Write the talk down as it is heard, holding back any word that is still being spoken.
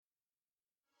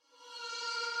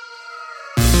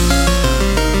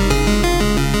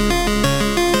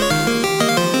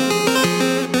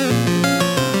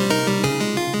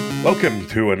Welcome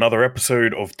to another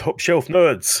episode of Top Shelf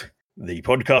Nerds, the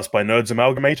podcast by Nerds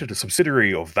Amalgamated, a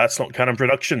subsidiary of That's Not Canon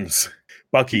Productions.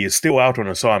 Bucky is still out on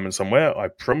assignment somewhere. I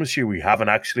promise you we haven't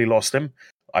actually lost him.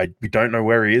 We don't know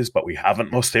where he is, but we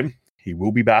haven't lost him. He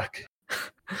will be back.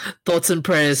 Thoughts and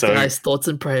prayers, guys. Thoughts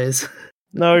and prayers.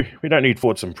 No, we don't need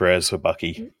thoughts and prayers for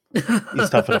Bucky. He's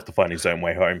tough enough to find his own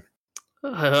way home.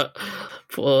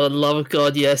 For the love of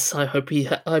God, yes. I hope he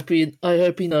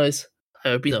knows. I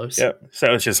hope he knows. Yeah,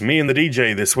 so it's just me and the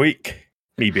DJ this week.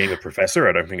 Me being a professor,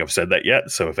 I don't think I've said that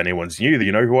yet, so if anyone's new,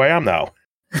 you know who I am now.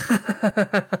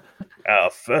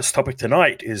 Our first topic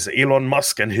tonight is Elon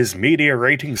Musk and his media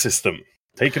rating system.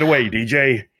 Take it away,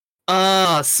 DJ.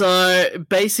 So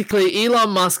basically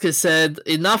Elon Musk has said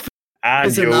enough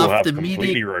is you'll enough. have The completely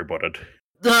media... roboted.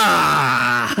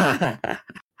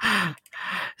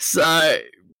 So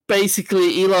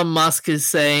basically Elon Musk is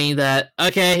saying that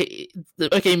okay,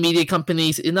 media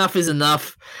companies, enough is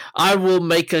enough. I will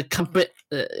make a company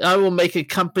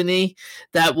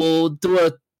that will do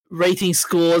a rating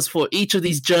scores for each of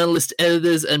these journalist,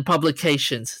 editors, and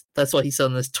publications. That's what he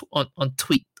said on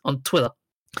Twitter.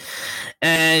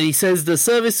 And he says the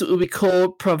service will be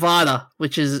called Pravda,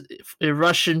 which is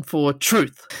Russian for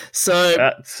truth. So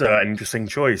that's an interesting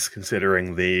choice,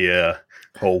 considering the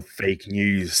whole fake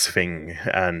news thing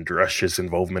and Russia's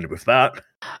involvement with that.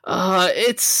 I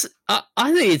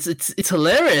think it's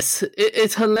hilarious.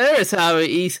 It's hilarious how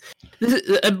he's.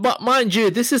 But mind you,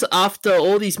 this is after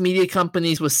all these media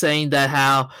companies were saying that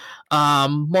how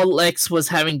Model X was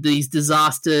having these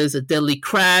disasters, a deadly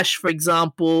crash, for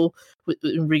example,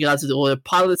 in regards to the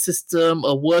autopilot system.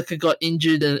 A worker got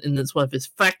injured in one of his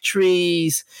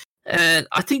factories, and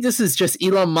I think this is just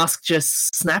Elon Musk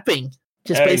just snapping.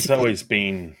 He's always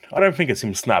been. I don't think it's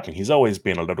him snapping. He's always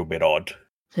been a little bit odd.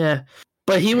 Yeah.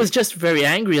 But he was just very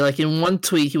angry. Like in one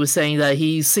tweet, he was saying that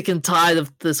he's sick and tired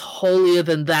of this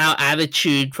holier-than-thou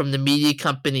attitude from the media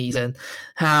companies, and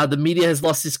how the media has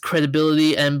lost its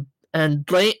credibility, and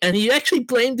he actually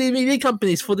blamed the media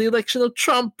companies for the election of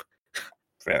Trump.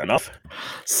 Fair enough.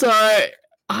 So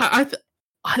I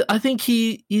think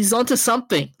he's onto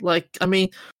something. Like, I mean,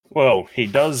 well, he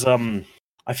does.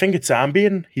 I think it's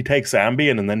Ambien. He takes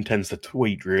Ambien and then tends to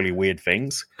tweet really weird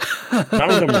things. None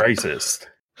of them racist.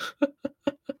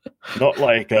 Not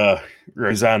like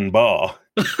Roseanne Barr.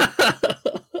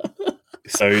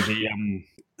 So the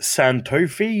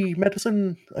Sanofi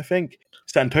medicine, I think.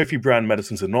 Sanofi brand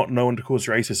medicines are not known to cause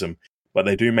racism, but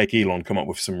they do make Elon come up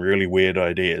with some really weird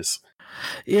ideas.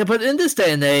 Yeah, but in this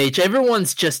day and age,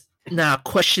 everyone's just now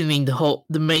questioning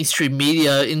the mainstream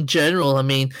media in general. I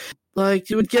mean, like,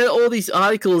 you would get all these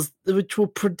articles which will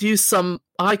produce some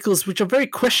articles which are very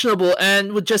questionable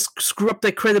and would just screw up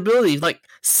their credibility. Like,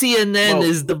 CNN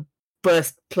is the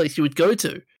first place you would go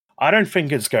to. I don't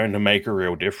think it's going to make a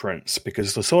real difference,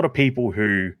 because the sort of people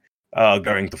who are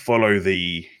going to follow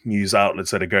the news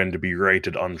outlets that are going to be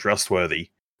rated untrustworthy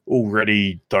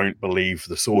already don't believe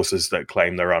the sources that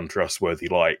claim they're untrustworthy,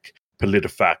 like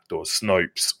PolitiFact or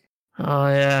Snopes. Oh,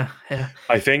 yeah.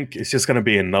 I think it's just going to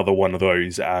be another one of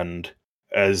those, and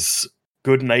as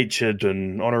good-natured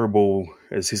and honourable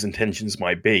as his intentions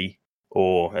might be,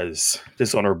 or as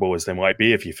dishonourable as they might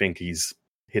be if you think he's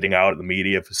hitting out at the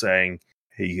media for saying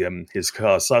his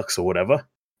car sucks or whatever,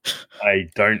 I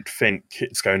don't think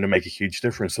it's going to make a huge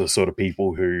difference to the sort of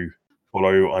people who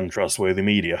follow untrustworthy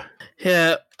media.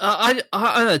 Yeah, I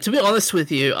don't know, to be honest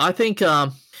with you, I think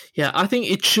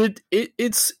it should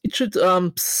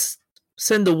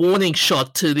send a warning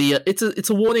shot to the it's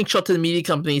a warning shot to the media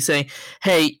company saying,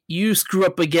 hey, you screw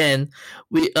up again,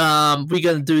 we're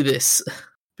gonna do this.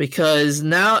 Because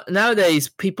nowadays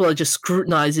people are just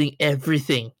scrutinizing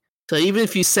everything. So even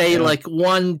if you say like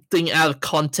one thing out of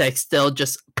context, they'll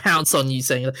just pounce on you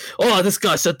saying, oh, this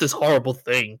guy said this horrible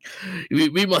thing,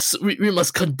 we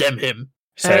must condemn him.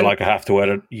 So like I have to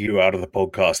edit you out of the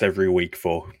podcast every week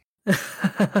for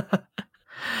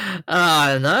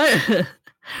I don't know.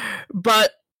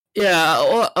 But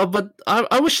yeah, but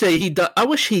I wish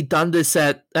he'd done this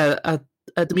at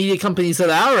the media companies at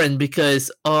our end,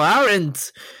 because our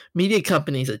end media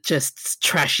companies are just as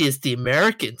trashy as the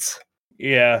Americans.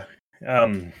 Yeah,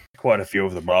 quite a few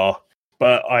of them are,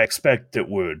 but I expect it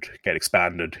would get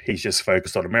expanded. He's just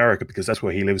focused on America because that's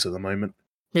where he lives at the moment.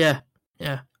 Yeah.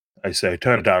 I say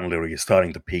turn it down a little. You're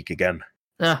starting to peak again.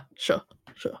 Yeah, sure.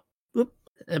 Whoop.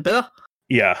 Better?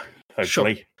 Yeah,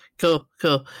 hopefully. Sure.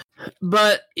 Cool.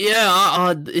 But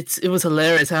yeah, it was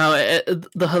hilarious how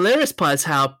the hilarious part is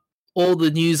how all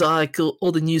the news article,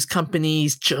 all the news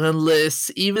companies, journalists,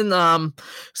 even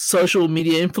social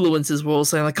media influencers were all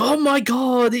saying like, "Oh my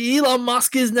God, Elon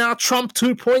Musk is now Trump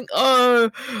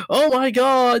 2.0. Oh my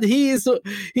God, he is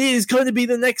going to be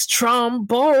the next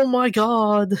Trump. Oh my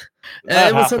God."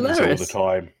 That it was happens all hilarious. the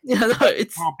time. Yeah, no, He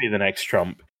can't be the next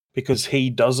Trump because he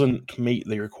doesn't meet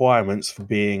the requirements for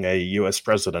being a US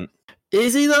president.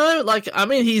 Is he though? Like, I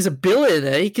mean, he's a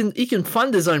billionaire. He can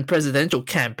fund his own presidential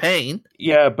campaign.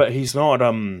 Yeah, but he's not.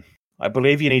 I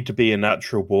believe you need to be a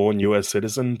natural born US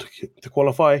citizen to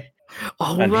qualify.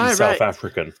 Oh, And right, he's South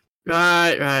African.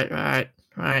 Right.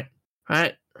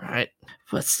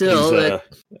 But still,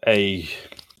 He's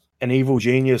an evil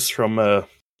genius from a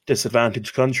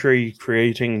disadvantaged country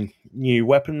creating new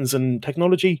weapons and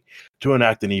technology to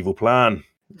enact an evil plan,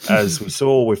 as we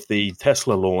saw with the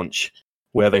Tesla launch,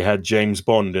 where they had James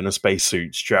Bond in a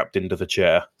spacesuit strapped into the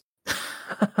chair.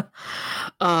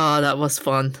 that was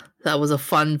fun. That was a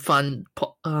fun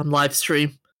live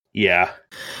stream. Yeah.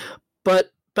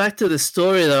 But back to the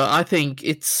story, though, I think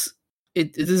this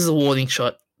is a warning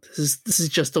shot. This is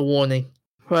just a warning.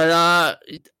 But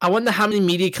I wonder how many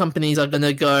media companies are going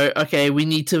to go, okay, we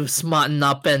need to smarten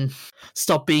up and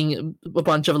stop being a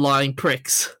bunch of lying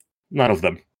pricks. None of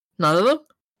them. None of them?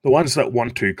 The ones that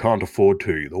want to can't afford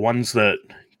to. The ones that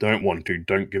don't want to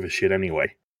don't give a shit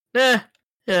anyway. Yeah,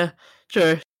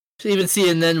 sure. So even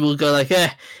CNN will go like,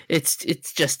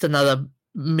 it's just another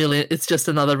it's just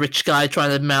another rich guy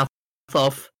trying to mouth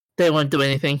off. They won't do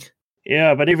anything.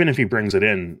 Yeah, but even if he brings it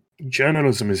in,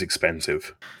 journalism is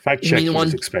expensive. Fact-checking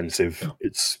is expensive.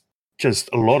 It's just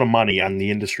a lot of money, and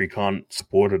the industry can't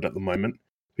support it at the moment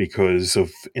because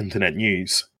of internet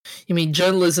news. You mean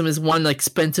journalism is one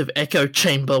expensive echo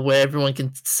chamber where everyone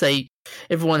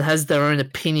has their own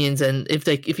opinions, and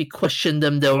if you question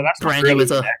them, they'll brand you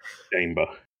as a echo chamber.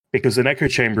 Because an echo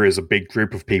chamber is a big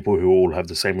group of people who all have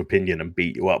the same opinion and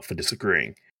beat you up for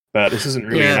disagreeing. But this isn't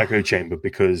really an echo chamber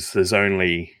because there's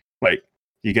only,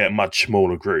 you get much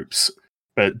smaller groups.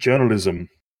 But journalism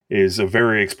is a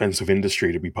very expensive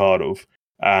industry to be part of.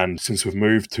 And since we've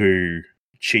moved to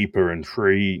cheaper and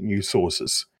free news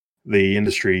sources, the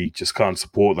industry just can't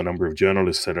support the number of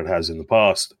journalists that it has in the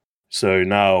past. So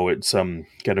now it's going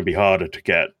to be harder to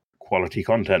get quality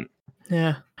content.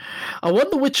 Yeah. I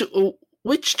wonder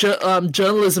which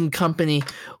journalism company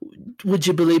would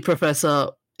you believe, Professor,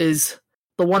 is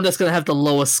the one that's going to have the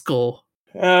lowest score?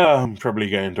 I'm probably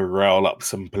going to rile up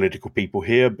some political people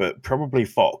here, but probably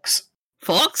Fox.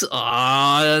 Fox?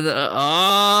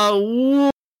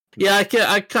 Yeah, I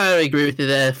kind of agree with you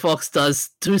there. Fox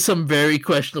does do some very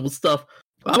questionable stuff.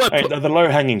 They're the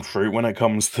low-hanging fruit when it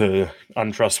comes to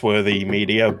untrustworthy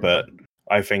media, but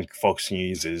I think Fox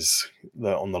News is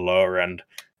on the lower end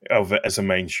of it as a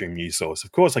mainstream news source.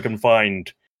 Of course, I can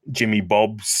find Jimmy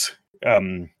Bob's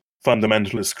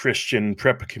fundamentalist Christian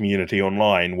prepper community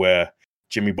online where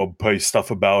Jimmy Bob posts stuff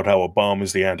about how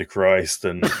Obama's the Antichrist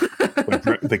and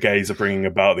the gays are bringing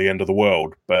about the end of the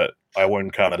world, but I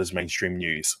won't count that as mainstream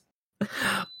news.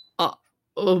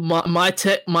 My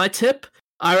tip,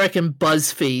 I reckon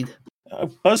BuzzFeed.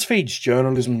 BuzzFeed's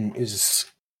journalism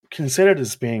is considered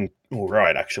as being all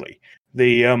right, actually.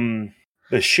 The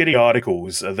shitty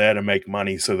articles are there to make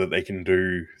money so that they can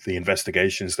do the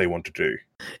investigations they want to do.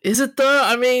 Is it though?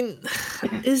 I mean,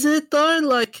 is it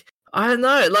though? I don't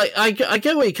know. I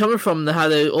get where you're coming from. How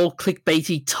they're all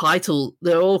clickbaity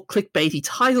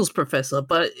titles, Professor.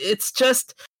 But it's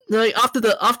just after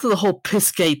the whole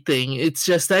Pissgate thing, it's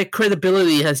just that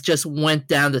credibility has just went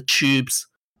down the tubes.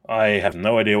 I have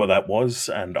no idea what that was,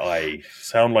 and I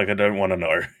sound like I don't want to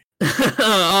know.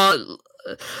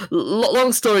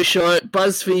 Long story short,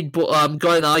 BuzzFeed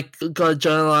got a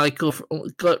journal article,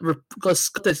 got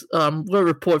a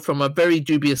report from a very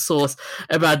dubious source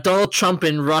about Donald Trump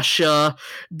in Russia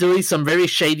doing some very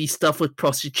shady stuff with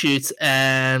prostitutes,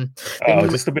 and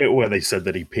just a bit where they said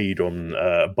that he peed on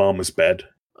Obama's bed.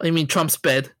 You mean Trump's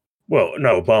bed? Well,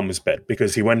 no, Obama's bed,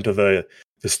 because he went to the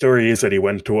story is that he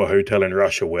went to a hotel in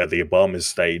Russia where the Obamas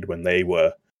stayed when they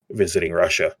were visiting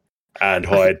Russia, and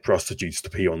hired prostitutes to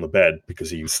pee on the bed because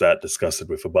he was that disgusted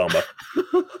with Obama.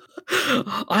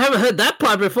 I haven't heard that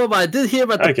part before, but I did hear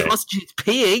about the prostitutes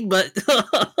peeing, but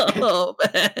oh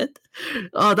man.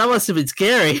 Oh, that must have been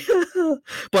scary.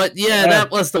 But yeah,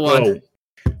 that was the one. Well,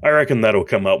 I reckon that'll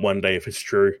come up one day if it's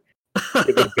true. Give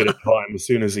it a bit of time. As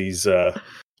soon as he's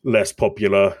less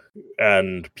popular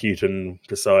and Putin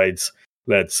decides,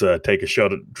 let's take a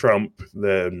shot at Trump,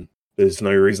 then there's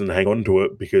no reason to hang on to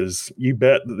it, because you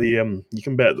bet that you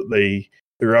can bet that the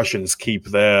Russians keep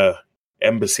their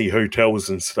embassy hotels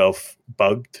and stuff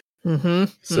bugged. Mm-hmm.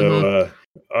 So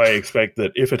I expect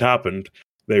that if it happened,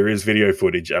 there is video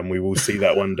footage, and we will see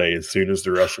that one day as soon as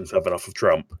the Russians have enough of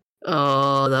Trump.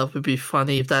 Oh, that would be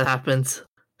funny if that happens.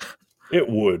 It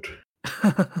would.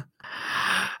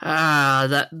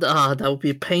 That would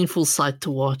be a painful sight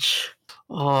to watch.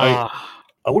 Oh,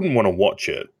 I wouldn't want to watch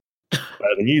it.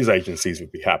 The news agencies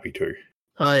would be happy to.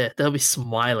 Oh yeah, they'll be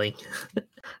smiling.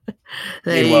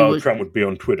 Meanwhile, Trump would be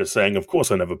on Twitter saying, "Of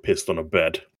course I never pissed on a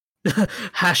bed."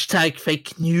 Hashtag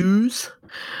fake news.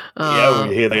 Yeah,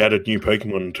 we hear they added new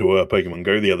Pokemon to Pokemon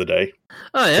Go the other day.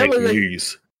 Oh yeah, fake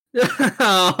news.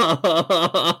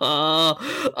 Oh,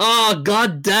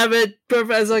 god damn it,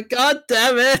 Professor! God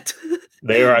damn it!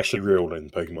 They are actually real in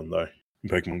Pokemon though. In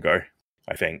Pokemon Go,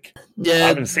 I think. Yeah, I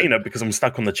haven't seen it because I'm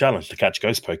stuck on the challenge to catch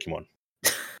Ghost Pokemon.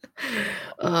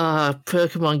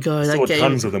 Pokemon Go. I saw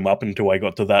tons of them up until I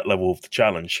got to that level of the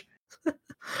challenge.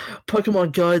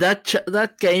 Pokemon Go.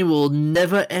 That game will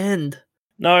never end.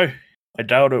 No, I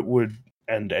doubt it would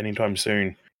end anytime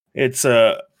soon. It's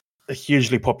a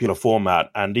hugely popular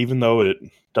format, and even though it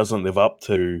doesn't live up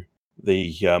to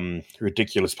the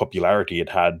ridiculous popularity it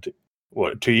had,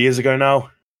 2 years ago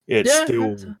now, it's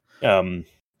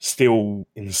still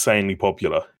insanely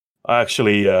popular. I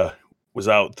actually was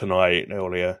out tonight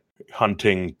earlier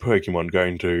hunting Pokemon,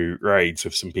 going to raids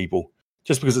with some people,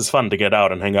 just because it's fun to get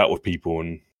out and hang out with people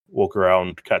and walk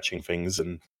around catching things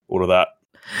and all of that.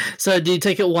 So do you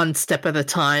take it one step at a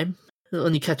time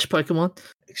when you catch Pokemon?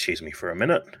 Excuse me for a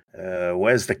minute.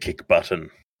 Where's the kick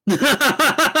button? I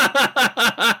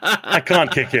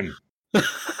can't kick him.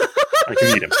 I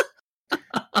can eat him.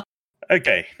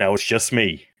 Okay, now it's just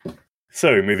me.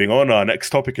 So, moving on, our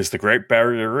next topic is the Great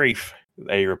Barrier Reef.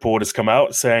 A report has come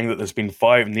out saying that there's been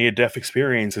 5 near-death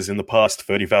experiences in the past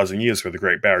 30,000 years for the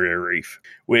Great Barrier Reef,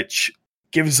 which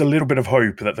gives a little bit of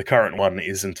hope that the current one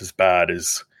isn't as bad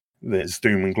as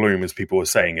doom and gloom as people are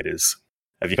saying it is.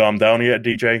 Have you calmed down yet,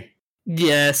 DJ?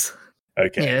 Yes.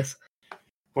 Okay. Yes.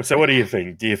 So what do you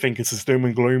think? Do you think it's as doom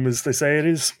and gloom as they say it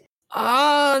is?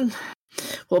 Well,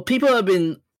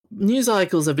 news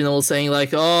articles have been all saying like,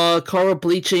 oh, coral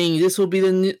bleaching, this will be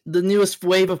the newest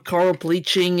wave of coral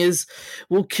bleaching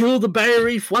will kill the barrier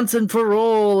reef once and for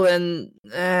all, and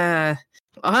I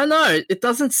don't know, it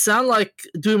doesn't sound like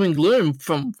doom and gloom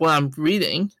from what I'm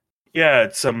reading. Yeah,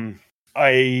 it's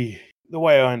the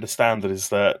way I understand it is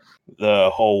that the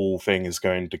whole thing is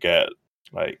going to get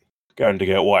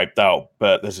wiped out,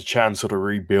 but there's a chance it'll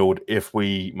rebuild if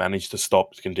we manage to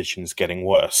stop the conditions getting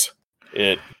worse.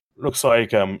 It looks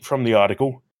like, from the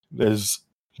article, there's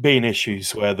been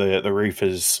issues where the reef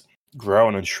has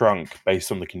grown and shrunk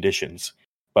based on the conditions,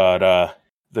 but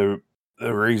the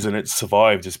reason it's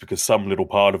survived is because some little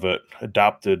part of it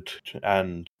adapted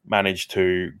and managed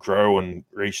to grow and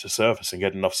reach the surface and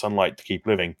get enough sunlight to keep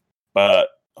living. But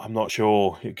I'm not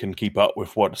sure it can keep up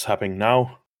with what's happening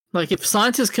now. Like, if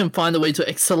scientists can find a way to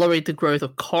accelerate the growth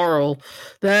of coral,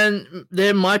 then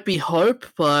there might be hope,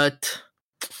 but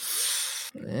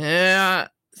yeah,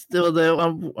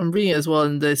 I'm reading it as well,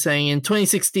 and they're saying in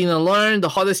 2016 alone, the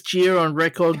hottest year on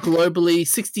record globally,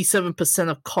 67%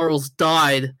 of corals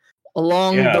died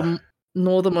along the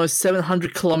northernmost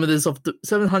 700 kilometers of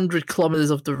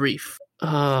the reef.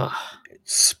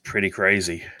 It's pretty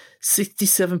crazy.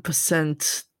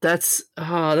 67%. That's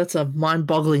a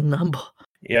mind-boggling number.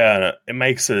 Yeah, it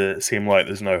makes it seem like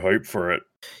there's no hope for it.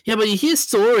 Yeah, but you hear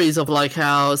stories of like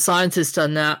how scientists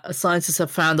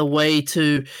have found a way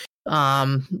to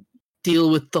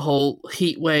deal with the whole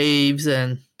heat waves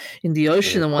and in the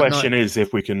ocean and whatnot. The question is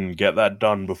if we can get that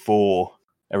done before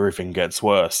everything gets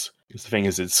worse. Because the thing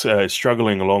is, it's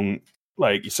struggling along.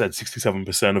 Like you said,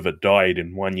 67% of it died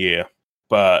in 1 year,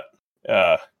 but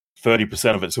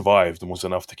 30% of it survived and was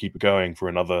enough to keep it going for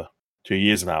another 2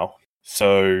 years now.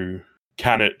 So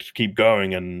can it keep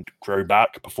going and grow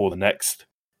back before the next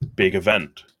big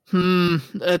event?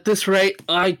 At this rate,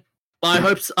 I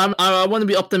hope so. I want to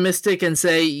be optimistic and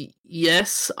say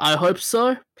yes, I hope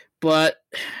so. But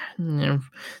the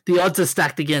odds are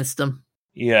stacked against them.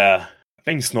 Yeah, I've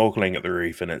been snorkeling at the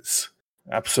reef and it's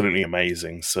absolutely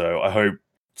amazing. So I hope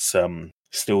it's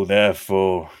still there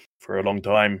for a long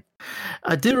time.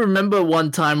 I do remember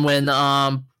one time when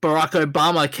Barack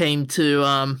Obama came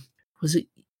to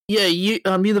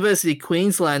University of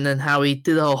Queensland, and how he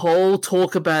did a whole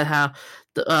talk about how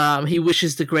he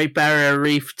wishes the Great Barrier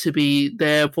Reef to be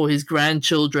there for his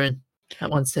grandchildren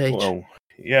at one stage. Well,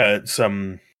 yeah, it's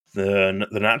the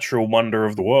natural wonder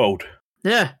of the world.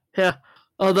 Yeah.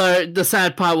 Although the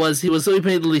sad part was he was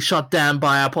immediately shot down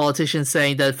by our politicians,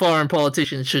 saying that foreign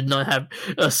politicians should not have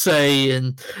a say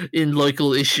in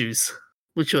local issues,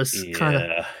 which was kind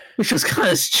which was kind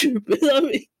of stupid. I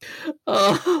mean,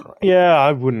 Yeah,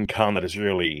 I wouldn't count that as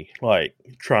really like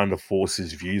trying to force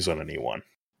his views on anyone.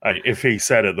 If he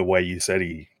said it the way you said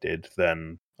he did,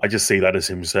 then I just see that as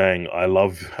him saying, "I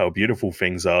love how beautiful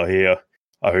things are here.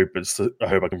 I hope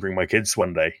I can bring my kids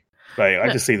one day." I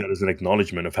just see that as an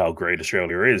acknowledgement of how great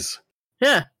Australia is.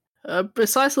 yeah,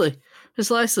 precisely.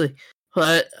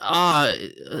 But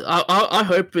I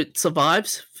hope it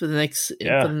survives for the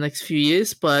next few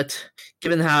years. But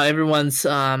given how everyone's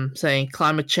saying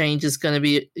climate change is going to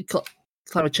be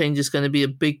a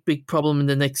big problem in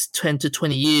the next 10 to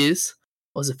 20 years,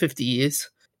 or is it 50 years?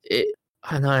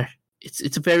 I know it's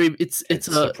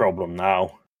a problem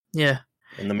now. Yeah.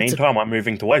 In the meantime, I'm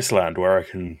moving to Iceland where I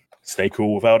can stay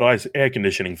cool without air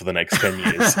conditioning for the next 10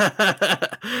 years.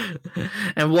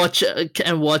 and watch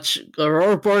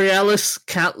Aurora Borealis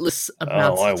countless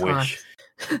amounts of time. I wish.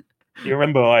 You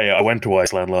remember I went to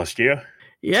Iceland last year?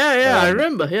 Yeah, I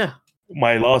remember, yeah.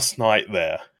 My last night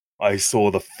there, I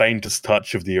saw the faintest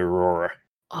touch of the aurora.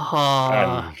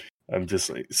 And I'm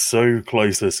just so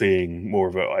close to seeing more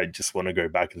of it. I just want to go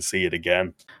back and see it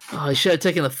again. Oh, you should have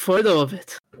taken a photo of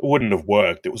it. It wouldn't have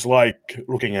worked. It was like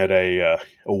looking at a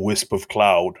wisp of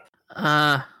cloud.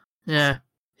 Yeah.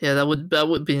 That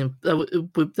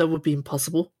would be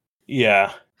impossible.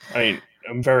 Yeah, I mean,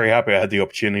 I'm very happy I had the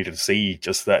opportunity to see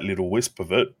just that little wisp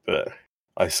of it. But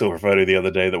I saw a photo the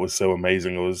other day that was so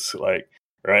amazing. It was like,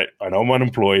 right, I know I'm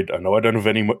unemployed. I know I don't have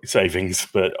any savings,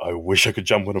 but I wish I could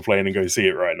jump on a plane and go see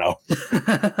it right now.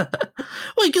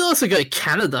 Well, you can also go to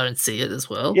Canada and see it as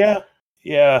well.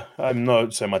 Yeah. I'm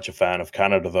not so much a fan of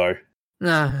Canada, though.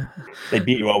 No. They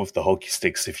beat you up with the hockey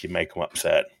sticks if you make them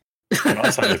upset. And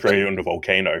Iceland is right under a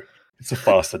volcano. It's a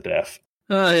faster death.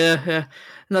 Oh, yeah.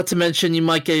 Not to mention you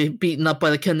might get beaten up by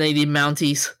the Canadian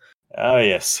Mounties. Oh,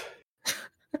 yes.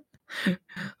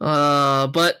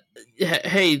 But,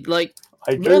 hey, like...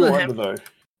 I do wonder, though.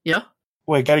 Yeah?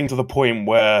 We're getting to the point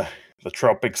where the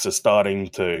tropics are starting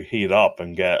to heat up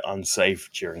and get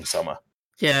unsafe during summer.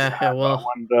 Yeah, well... I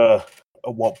wonder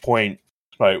at what point...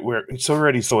 it's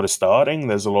already sort of starting.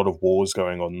 There's a lot of wars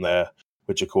going on there,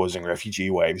 which are causing refugee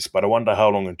waves. But I wonder how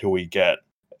long until we get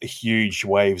huge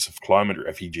waves of climate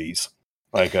refugees.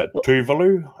 Like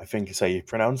Tuvalu, I think is how you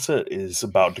pronounce it, is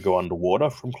about to go underwater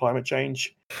from climate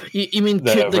change. You mean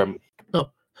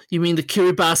you mean the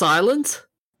Kiribati Islands?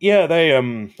 Yeah, they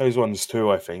those ones too.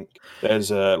 I think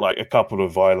there's a couple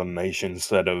of island nations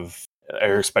that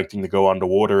are expecting to go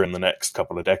underwater in the next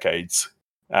couple of decades,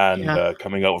 and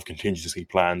coming up with contingency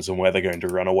plans on where they're going to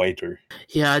run away to.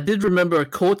 Yeah, I did remember a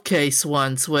court case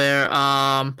once where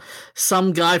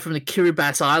some guy from the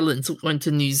Kiribati Islands went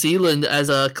to New Zealand as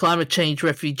a climate change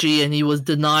refugee, and he was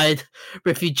denied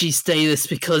refugee status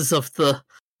because of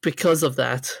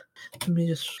that. Let me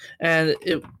just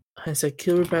I said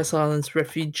Kiribati Islands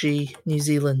refugee New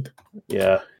Zealand.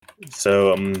 Yeah,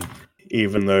 so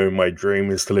even though my dream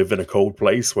is to live in a cold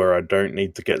place where I don't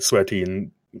need to get sweaty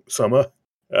in summer.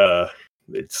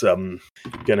 It's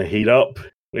gonna heat up,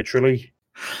 literally.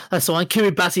 That's the one,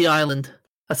 Kiribati Island.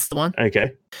 That's the one.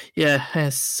 Okay. Yeah, a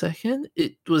second.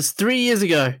 It was 3 years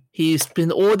ago. He's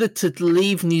been ordered to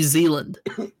leave New Zealand.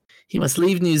 He must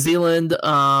leave New Zealand.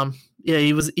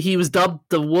 He was dubbed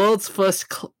the world's first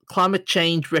climate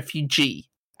change refugee.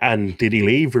 And did he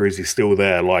leave, or is he still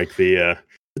there? Like did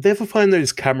they ever find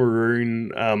those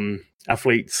Cameroon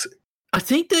athletes? I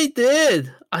think they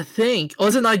did. I think. Or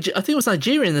was it I think it was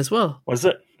Nigerian as well. Was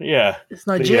it? Yeah. It's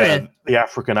Nigerian. The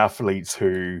African athletes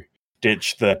who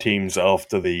ditched their teams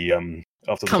after the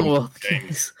Commonwealth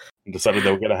Games and decided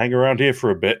they were going to hang around here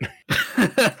for a bit.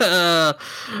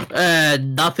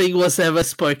 Nothing was ever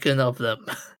spoken of them.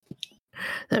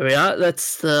 There we are.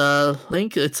 That's the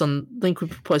link. It's on link we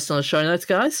posted on the show notes,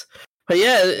 guys. But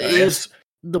yeah, it's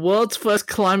the world's first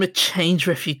climate change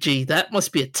refugee. That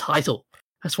must be a title.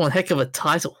 That's one heck of a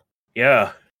title.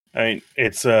 Yeah. I mean,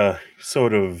 it's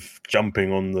sort of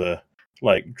jumping on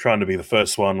trying to be the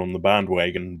first one on the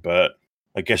bandwagon, but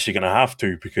I guess you're going to have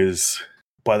to, because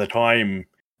by the time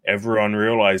everyone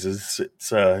realizes it's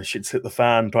shit's hit the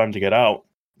fan, time to get out,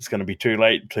 it's going to be too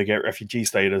late to get refugee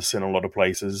status in a lot of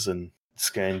places, and it's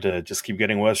going to just keep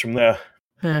getting worse from there.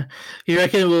 Yeah. You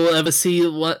reckon we'll ever see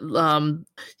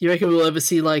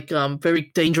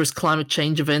very dangerous climate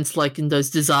change events like in those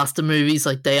disaster movies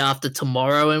like Day After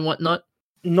Tomorrow and whatnot?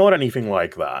 Not anything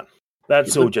like that.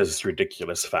 That's all just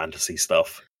ridiculous fantasy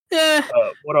stuff. Yeah.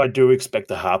 What I do expect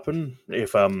to happen,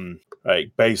 if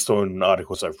based on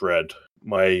articles I've read,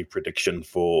 my prediction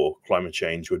for climate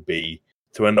change would be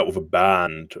to end up with a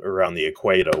band around the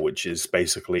equator, which is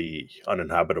basically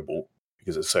uninhabitable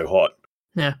because it's so hot.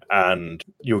 Yeah. And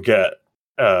you'll get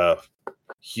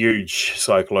huge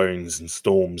cyclones and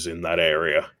storms in that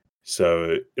area.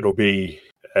 So it'll be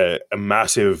a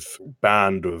massive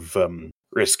band of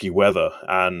risky weather.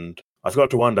 And I've got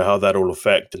to wonder how that will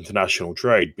affect international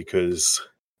trade, because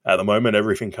at the moment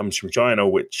everything comes from China,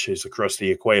 which is across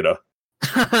the equator.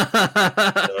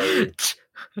 So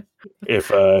if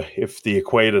the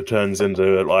equator turns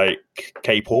into like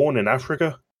Cape Horn in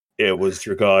Africa, it was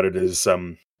regarded as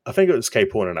I think it was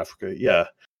Cape Horn in Africa, yeah,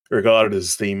 regarded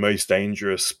as the most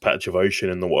dangerous patch of ocean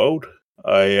in the world.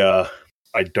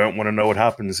 I don't want to know what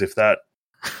happens if that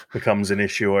becomes an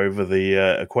issue over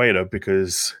the equator,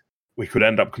 because we could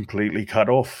end up completely cut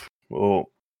off, or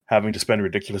having to spend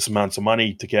ridiculous amounts of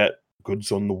money to get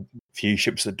goods on the few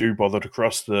ships that do bother to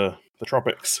cross the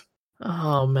tropics.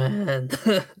 Oh man,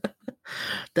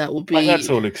 that would be. Like, that's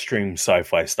all extreme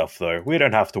sci-fi stuff, though. We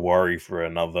don't have to worry for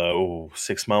another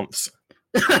 6 months.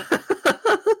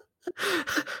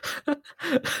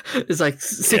 It's like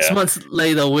 6 months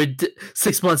later.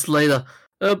 6 months later.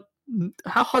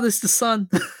 How hot is the sun?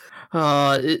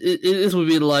 This would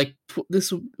be like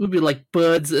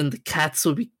birds and the cats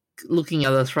would be looking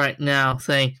at us right now,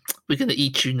 saying, "We're gonna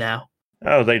eat you now."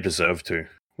 Oh, they deserve to.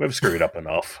 We've screwed up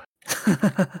enough.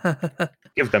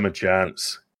 Give them a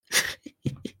chance.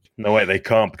 No, wait, they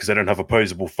can't, because they don't have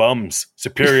opposable thumbs.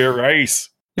 Superior race.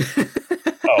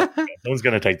 Oh, no one's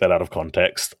going to take that out of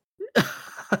context.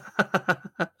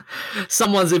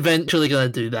 Someone's eventually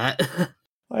going to do that.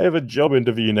 I have a job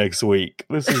interview next week.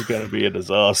 This is going to be a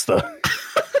disaster.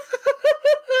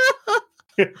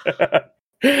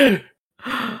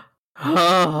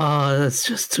 Oh, that's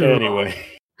just too. Anyway,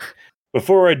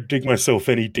 before I dig myself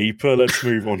any deeper, let's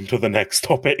move on to the next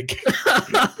topic.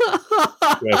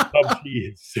 Where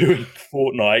PUBG is suing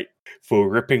Fortnite for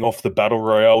ripping off the Battle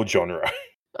Royale genre.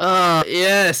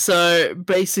 Yeah, so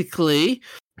basically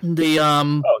the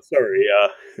Oh, sorry,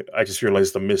 I just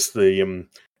realised I missed the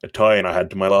tie-in I had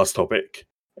to my last topic.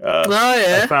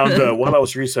 yeah. I found, while I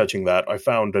was researching that, I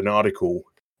found an article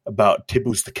about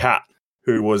Tibbles the cat,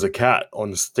 who was a cat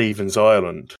on Stevens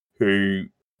Island, who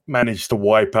managed to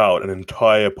wipe out an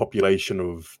entire population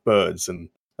of birds and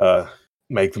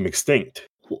make them extinct.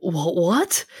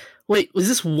 What? Wait, was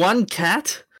this one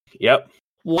cat? Yep.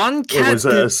 One cat? It was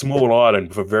a small island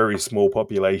with a very small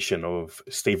population of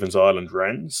Stevens Island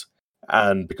wrens,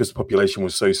 and because the population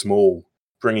was so small,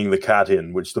 bringing the cat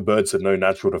in, which the birds had no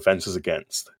natural defenses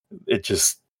against, it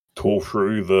just tore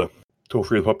through the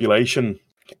population,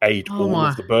 ate all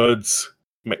of the birds,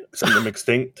 sent them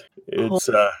extinct. It's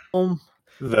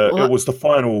it was the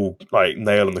final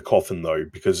nail in the coffin, though,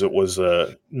 because it was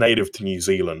native to New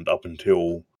Zealand up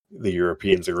until the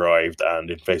Europeans arrived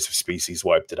and invasive species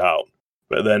wiped it out.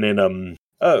 But then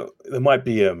there might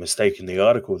be a mistake in the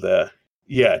article there.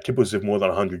 Yeah, Tibbles lived more than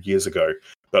 100 years ago,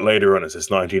 but later on it says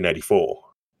 1984.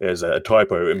 There's a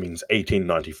typo. It means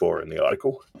 1894 in the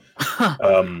article.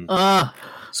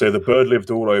 So the bird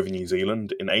lived all over New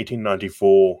Zealand. In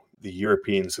 1894, the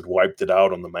Europeans had wiped it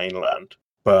out on the mainland.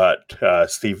 But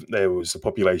there was a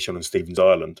population on Stevens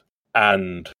Island.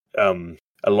 And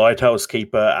a lighthouse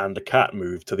keeper and a cat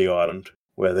moved to the island,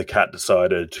 where the cat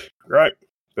decided, right,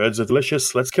 birds are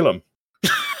delicious, let's kill them.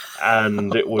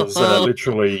 And it was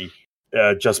literally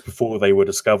just before they were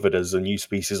discovered as a new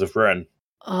species of wren.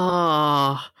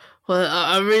 Well,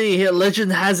 I really hear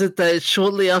legend has it that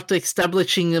shortly after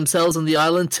establishing themselves on the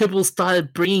island, Tibble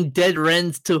started bringing dead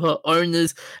wrens to her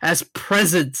owners as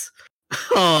presents.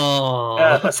 Oh,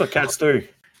 yeah, that's what cats do.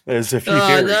 There's a few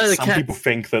theories. Some people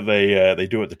think that they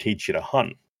do it to teach you to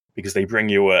hunt, because they bring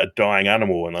you a dying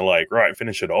animal and they're like, right,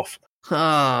 finish it off.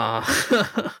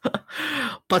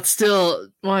 But still,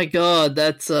 my God,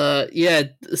 that's yeah.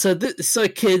 So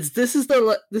kids, this is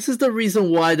the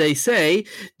reason why they say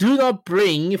do not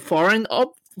bring foreign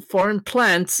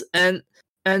plants and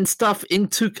stuff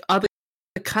into other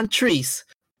countries.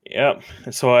 Yeah,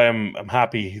 so I'm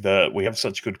happy that we have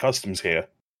such good customs here,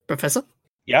 Professor.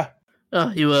 Yeah.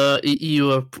 You were.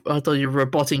 I thought you were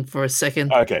rebutting for a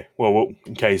second. Okay. Well,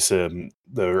 in case the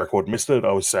record missed it,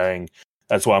 I was saying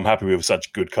that's why I'm happy we have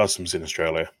such good customs in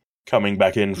Australia. Coming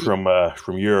back in from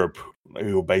Europe,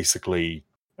 we were basically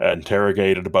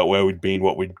interrogated about where we'd been,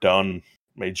 what we'd done,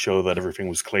 made sure that everything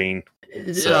was clean.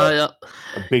 It's a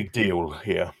big deal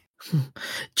here.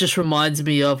 Just reminds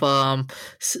me of one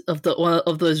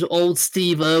of those old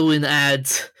Steve Irwin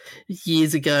ads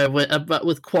years ago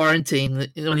with quarantine,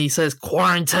 when he says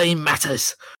quarantine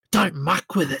matters, don't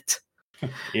muck with it.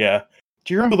 Yeah.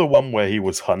 Do you remember the one where he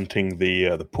was hunting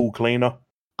the pool cleaner?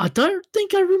 I don't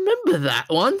think I remember that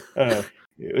one.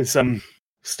 It was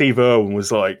Steve Irwin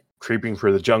was creeping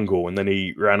through the jungle, and then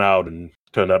he ran out and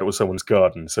Turned out it was someone's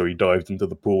garden, so he dived into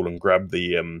the pool and grabbed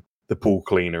the pool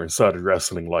cleaner and started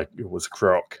wrestling like it was a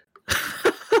croc.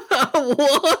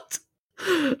 What?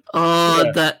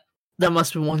 Oh, Yeah. that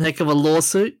must be one heck of a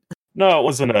lawsuit. No, it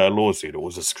wasn't a lawsuit. It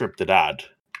was a scripted ad.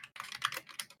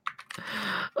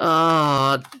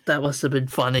 Oh, that must have been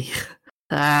funny.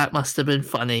 That must have been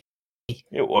funny.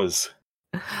 It was.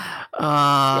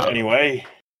 Anyway,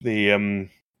 the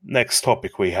next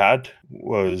topic we had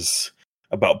was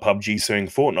about PUBG suing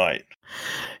Fortnite.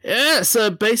 Yeah, so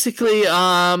basically,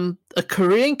 a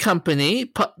Korean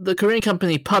company, the Korean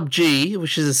company PUBG,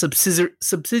 which is a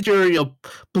subsidiary of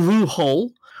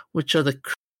Bluehole, which are the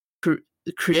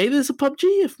creators of PUBG,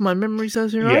 if my memory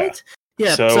serves me right.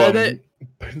 Yeah. So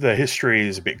the history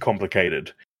is a bit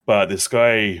complicated, but this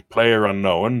guy, Player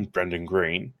Unknown, Brendan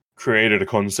Green, created a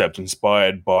concept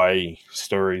inspired by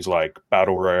stories like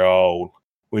Battle Royale,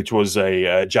 which was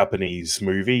a Japanese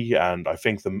movie, and I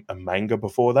think a manga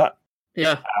before that.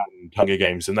 Yeah. And Hunger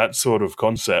Games, and that sort of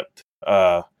concept.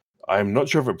 I'm not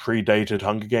sure if it predated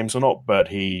Hunger Games or not, but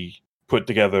he put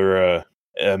together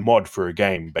a mod for a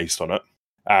game based on it.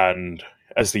 And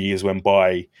as the years went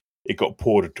by, it got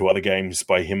ported to other games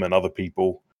by him and other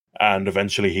people. And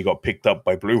eventually he got picked up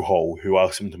by Bluehole, who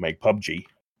asked him to make PUBG,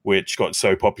 which got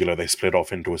so popular they split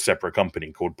off into a separate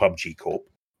company called PUBG Corp.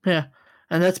 Yeah,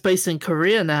 and that's based in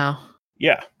Korea now.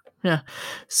 Yeah. Yeah.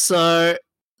 So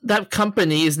that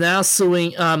company is now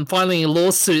suing, filing a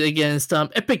lawsuit against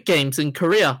Epic Games in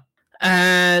Korea.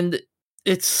 And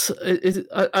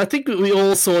I think we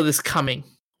all saw this coming.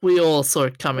 We all saw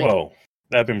it coming. Well,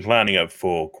 they've been planning it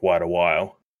for quite a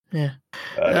while. Yeah.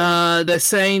 They're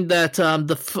saying that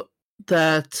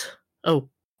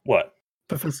What?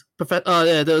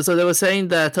 So they were saying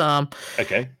that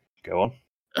okay, go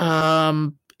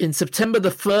on. In September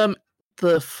the firm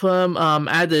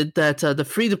added that the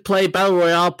free-to-play Battle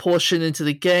Royale portion into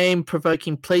the game,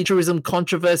 provoking plagiarism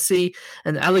controversy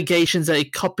and allegations that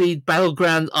it copied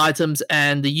Battleground items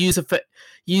and the user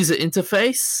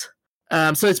interface.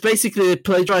 So it's basically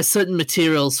plagiarized certain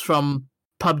materials from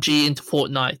PUBG into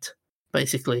Fortnite,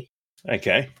 basically.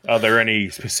 Okay. Are there any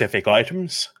specific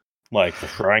items? Like the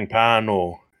frying pan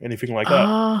or anything like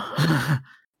that?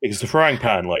 Because the frying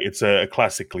pan, it's a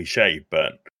classic cliche,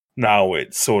 but now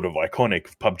it's sort of iconic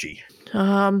of PUBG.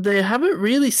 They haven't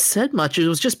really said much. It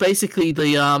was just basically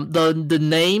the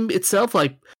name itself,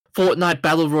 like Fortnite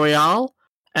Battle Royale,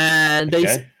 and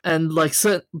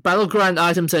certain Battleground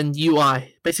items and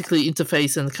UI, basically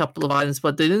interface and a couple of items,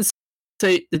 but they didn't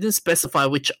specify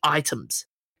which items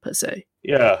per se.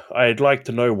 Yeah, I'd like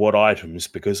to know what items,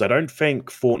 because I don't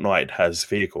think Fortnite has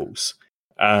vehicles,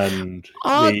 and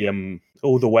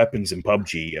all the weapons in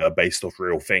PUBG are based off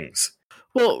real things.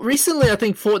 Well, recently I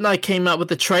think Fortnite came out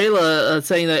with a trailer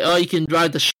saying that you can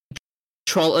drive the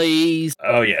trolleys.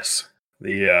 Oh yes,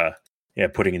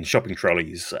 putting in shopping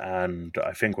trolleys, and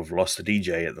I think we've lost a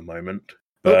DJ at the moment,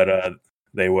 but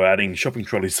they were adding shopping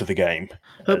trolleys to the game.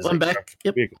 I'm back.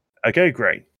 Yep. Vehicle. Okay,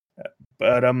 great.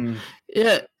 But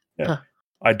yeah.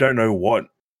 I don't know what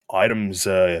items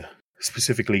are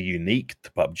specifically unique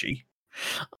to PUBG.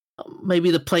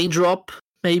 Maybe the plane drop,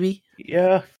 maybe?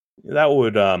 Yeah, that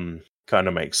would kind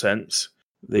of make sense.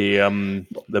 The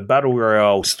Battle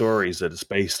Royale stories that it's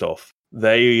based off,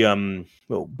 they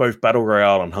both Battle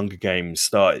Royale and Hunger Games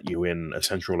start you in a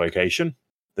central location.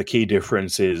 The key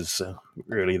difference is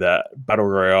really that Battle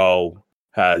Royale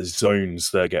has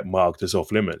zones that get marked as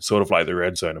off limits, sort of like the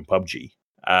red zone in PUBG.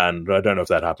 And I don't know if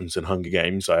that happens in Hunger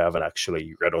Games. I haven't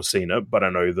actually read or seen it, but I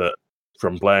know that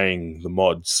from playing the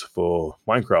mods for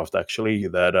Minecraft, actually,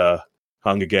 that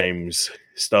Hunger Games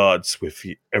starts with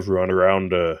everyone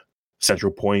around a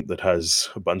central point that has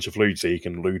a bunch of loot, so you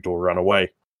can loot or run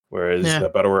away. Whereas the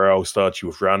Battle Royale starts you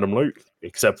with random loot,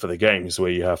 except for the games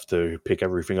where you have to pick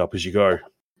everything up as you go.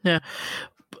 Yeah.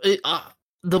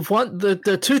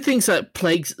 The two things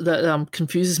that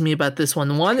confuses me about this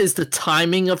one. One is the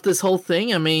timing of this whole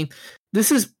thing. I mean,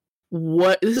 this is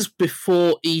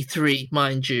before E3,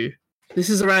 mind you. This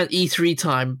is around E3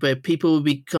 time where people will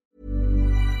be.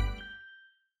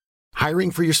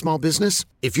 Hiring for your small business?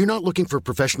 If you're not looking for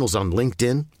professionals on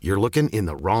LinkedIn, you're looking in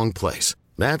the wrong place.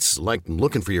 That's like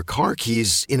looking for your car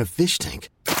keys in a fish tank.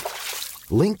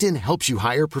 LinkedIn helps you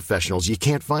hire professionals you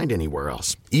can't find anywhere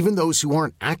else, even those who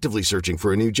aren't actively searching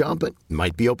for a new job but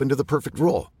might be open to the perfect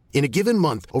role. In a given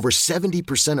month, over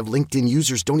 70% of LinkedIn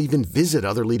users don't even visit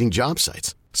other leading job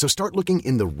sites. So start looking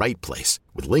in the right place.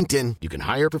 With LinkedIn, you can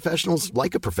hire professionals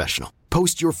like a professional.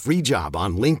 Post your free job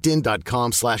on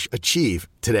linkedin.com/achieve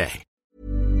today.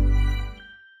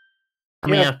 I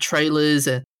mean, trailers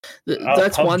and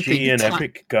that's PUBG one thing. And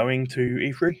Epic going to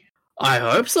E3? I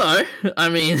hope so. I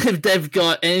mean, if they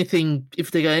got anything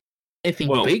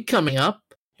Well, big coming up.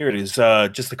 Here it is,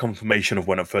 just a confirmation of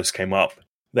when it first came up.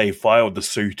 They filed the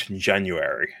suit in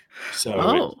January, so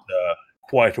it's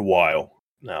quite a while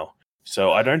now.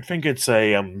 So I don't think it's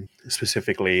a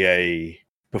specifically a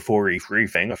before E3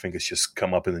 thing. I think it's just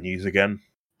come up in the news again.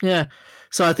 Yeah.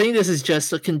 So I think this is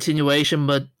just a continuation,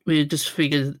 but we just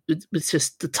figured it's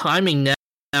just the timing now.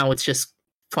 Now it's just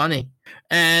funny.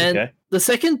 And the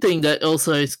second thing that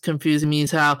also is confusing me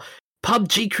is how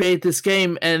PUBG created this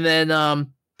game, and then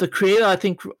the creator, I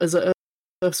think,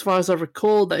 as far as I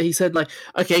recall, that he said, like,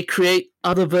 okay, create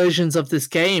other versions of this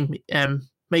game and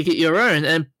make it your own.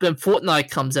 And then Fortnite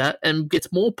comes out and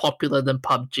gets more popular than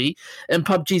PUBG, and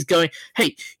PUBG's going,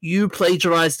 hey, you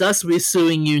plagiarized us, we're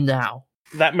suing you now.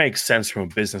 That makes sense from a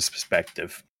business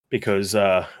perspective, because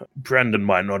Brendan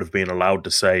might not have been allowed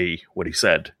to say what he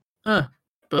said. But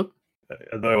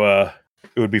Although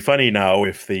it would be funny now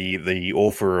if the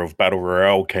author of Battle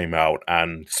Royale came out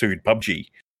and sued PUBG,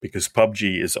 because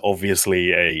PUBG is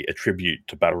obviously a tribute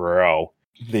to Battle Royale.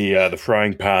 The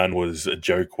frying pan was a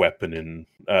joke weapon in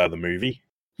the movie.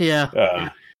 Yeah.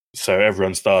 So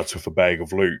everyone starts with a bag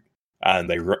of loot, and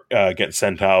they get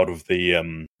sent out of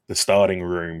the starting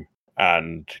room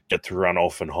and get to run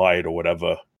off and hide or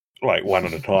whatever, like one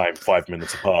at a time, 5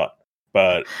 minutes apart.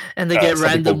 And they get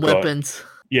random weapons.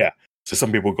 Yeah. So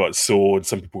some people got swords,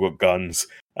 some people got guns,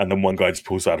 and then one guy just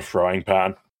pulls out a frying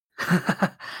pan.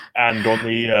 And on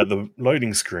the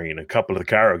loading screen, a couple of the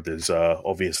characters are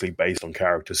obviously based on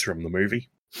characters from the movie.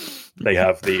 They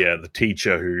have the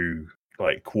teacher who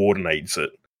like coordinates it,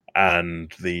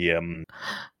 and the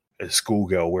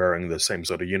schoolgirl wearing the same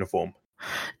sort of uniform.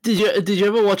 Did you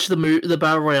ever watch the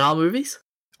Battle Royale movies?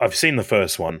 I've seen the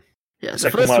first one. Yeah, the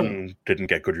second one didn't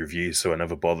get good reviews, so I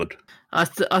never bothered.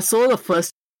 I saw the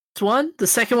first one. The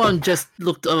second one just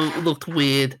looked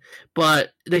weird,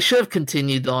 but they should have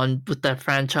continued on with that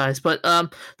franchise. But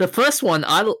the first one,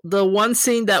 the one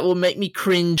scene that will make me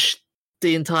cringe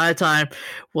the entire time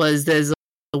was there's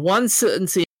one certain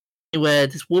scene where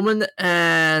this woman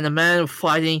and a man are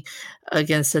fighting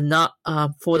against a nut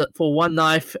for one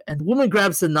knife, and the woman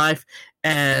grabs the knife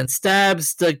and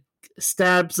stabs the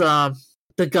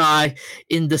guy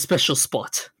in the special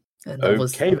spot. And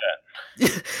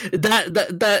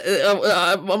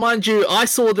mind you, I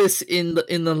saw this in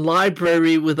the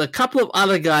library with a couple of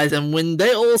other guys, and when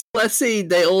they all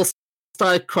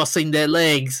started crossing their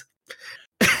legs.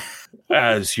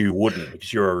 As you wouldn't,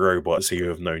 because you're a robot, so you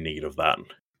have no need of that.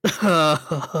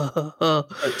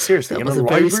 Seriously, that was a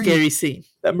very scary scene.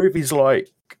 That movie's like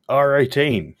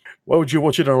R18. Why would you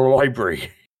watch it in a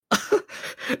library?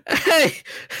 Hey,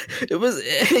 it was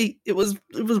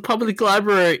a public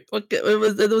library. It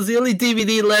was the only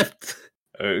DVD left.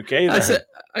 Okay, then.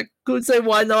 I could say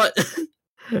why not.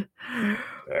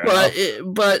 But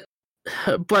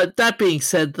that being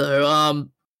said, though,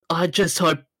 I just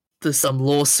hope there's some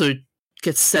lawsuit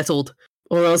gets settled,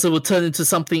 or else it will turn into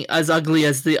something as ugly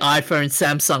as the iPhone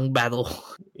Samsung battle.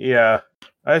 Yeah,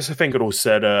 I also think it'll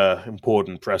set an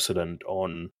important precedent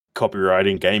on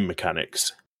copyrighting game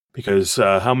mechanics. Because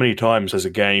how many times has a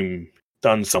game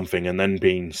done something and then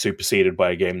been superseded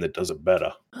by a game that does it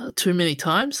better? Too many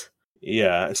times?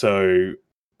 Yeah, so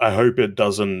I hope it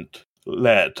doesn't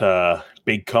let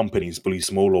big companies bully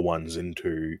smaller ones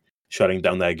into shutting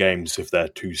down their games if they're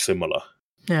too similar.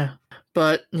 Yeah,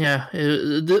 but yeah,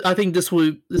 I think this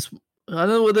I don't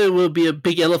know whether it will be a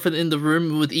big elephant in the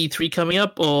room with E3 coming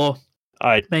up, or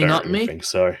I may don't not really be. think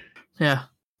so. Yeah.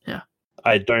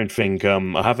 I don't think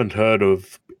I haven't heard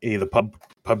of either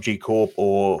PUBG Corp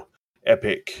or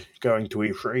Epic going to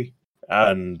E3,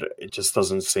 and it just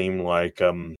doesn't seem like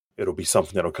it'll be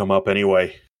something that'll come up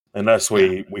anyway, unless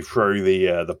we throw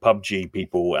the PUBG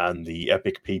people and the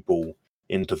Epic people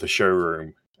into the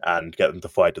showroom and get them to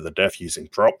fight to the death using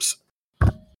props.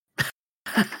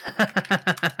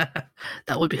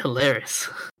 That would be hilarious.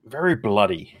 Very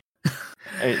bloody.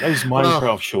 Hey, those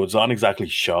Minecraft swords aren't exactly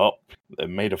sharp. They're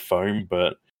made of foam,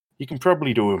 but you can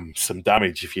probably do some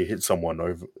damage if you hit someone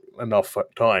over enough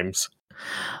times.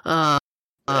 Anyway,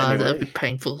 that'd be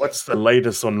painful. What's the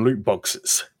latest on loot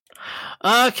boxes?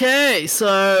 Okay,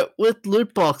 so with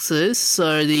loot boxes,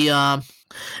 so the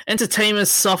Entertainment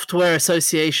Software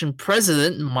Association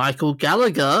president, Michael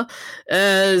Gallagher,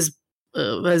 has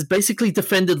basically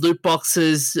defended loot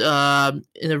boxes in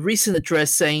a recent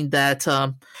address, saying that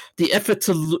the effort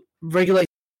to regulate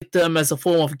them as a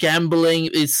form of gambling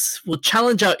will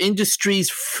challenge our industry's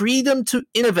freedom to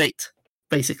innovate,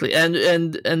 basically,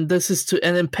 and this is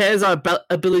and impairs our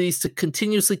abilities to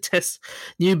continuously test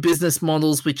new business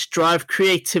models which drive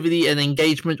creativity and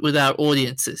engagement with our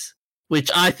audiences. which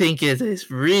I think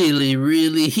is really,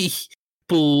 really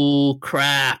bull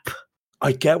crap.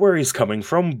 I get where he's coming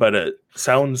from, but it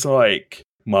sounds like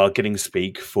marketing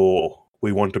speak for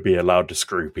we want to be allowed to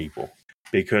screw people.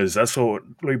 Because that's what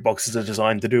loot boxes are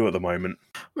designed to do at the moment.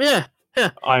 Yeah.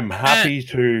 I'm happy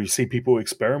to see people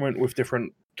experiment with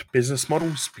different business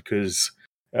models because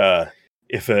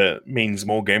if it means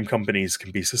more game companies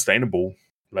can be sustainable,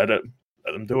 let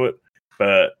them do it.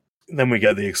 But then we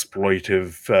get the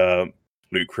exploitive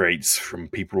loot crates from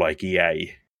people like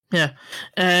EA. Yeah,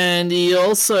 and he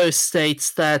also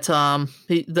states that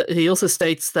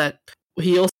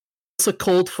he also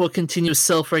called for continuous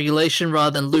self-regulation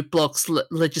rather than loot box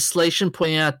legislation,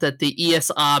 pointing out that the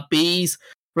ESRB's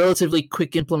relatively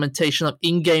quick implementation of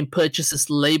in-game purchases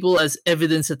label as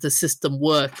evidence that the system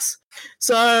works.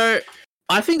 So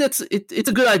I think it's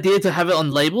a good idea to have it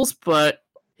on labels, but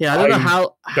yeah, I don't know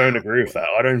how. Don't agree with that.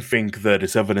 I don't think that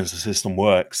it's evidence the system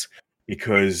works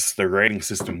because the rating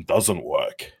system doesn't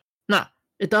work. No,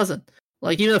 it doesn't.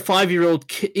 Like, even a 5-year-old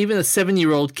kid, even a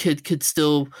 7-year-old kid could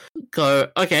still go,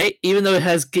 okay, even though it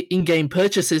has in-game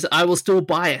purchases, I will still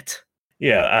buy it.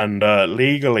 Yeah, and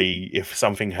legally, if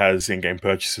something has in-game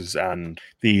purchases and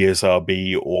the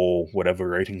ESRB or whatever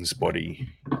ratings body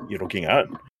you're looking at,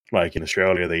 like in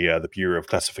Australia, the Bureau of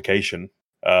Classification,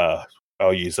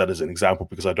 I'll use that as an example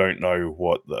because I don't know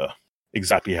what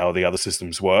exactly how the other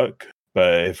systems work.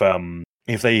 But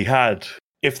if they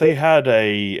had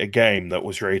a game that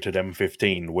was rated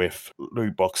M15 with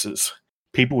loot boxes,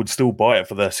 people would still buy it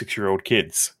for their 6-year-old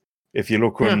kids. If you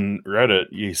look on Reddit,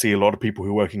 you see a lot of people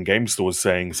who work in game stores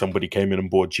saying somebody came in and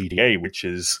bought GTA, which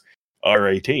is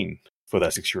R18 for their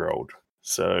 6-year-old.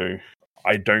 So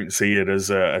I don't see it as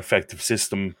an effective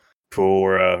system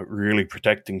for really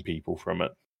protecting people from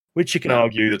it. Which you can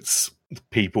argue it's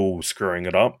people screwing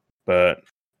it up, but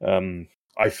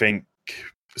I think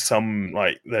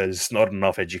there's not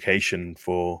enough education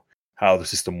for how the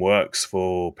system works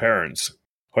for parents.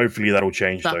 Hopefully that'll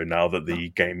change though now that the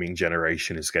gaming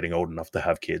generation is getting old enough to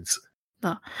have kids.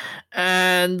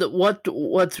 And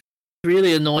what's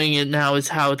really annoying now is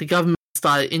how the government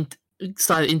started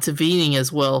intervening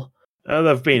as well.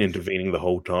 They've been intervening the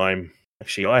whole time.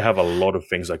 Actually, I have a lot of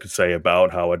things I could say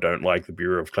about how I don't like the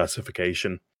Bureau of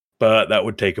Classification, but that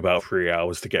would take about 3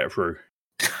 hours to get through.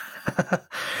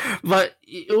 But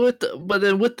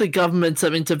then with the government's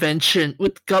intervention,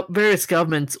 with various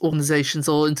government organizations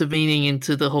all intervening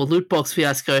into the whole loot box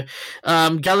fiasco,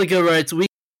 Gallagher writes, "We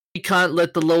can't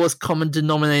let the lowest common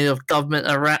denominator of government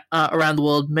around the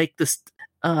world make this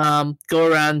go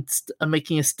around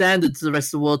making a standard to the rest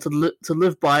of the world to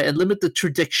live by and limit the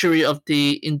trajectory of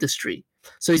the industry."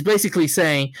 So he's basically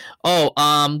saying,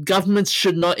 governments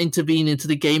should not intervene into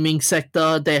the gaming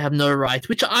sector. They have no right,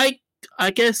 which I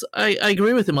guess I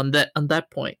agree with him on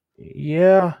that point.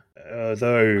 Yeah,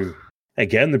 though,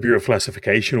 again, the Bureau of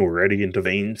Classification already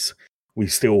intervenes. We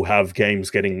still have games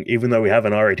getting, even though we have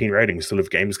an R18 rating, we still have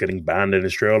games getting banned in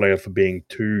Australia for being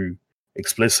too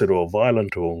explicit or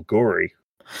violent or gory.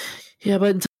 Yeah,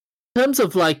 but in terms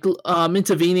of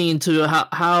intervening into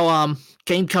how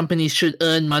game companies should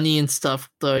earn money and stuff,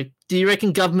 though, do you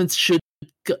reckon governments should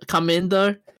come in,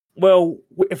 though? Well,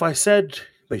 if I said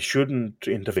they shouldn't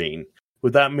intervene,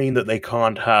 would that mean that they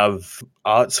can't have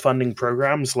arts funding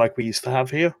programs like we used to have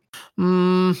here?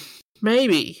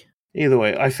 Maybe. Either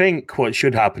way, I think what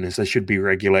should happen is there should be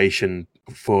regulation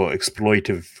for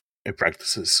exploitive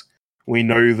practices. We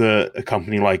know that a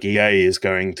company like EA is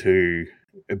going to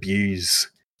abuse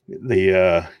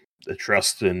the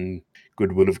trust and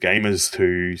goodwill of gamers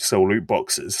to sell loot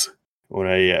boxes on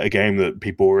a game that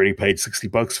people already paid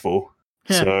 $60 for.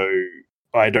 Yeah. So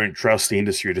I don't trust the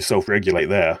industry to self-regulate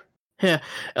there. Yeah,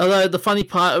 although the funny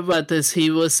part about this,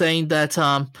 he was saying that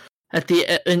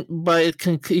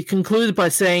he concluded by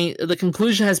saying the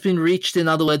conclusion has been reached, in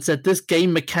other words, that this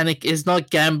game mechanic is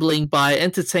not gambling by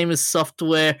Entertainment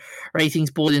Software Ratings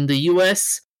Board in the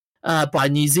US, by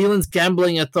New Zealand's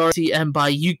Gambling Authority, and by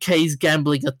UK's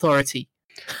Gambling Authority.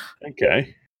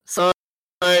 Okay. So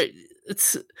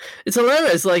it's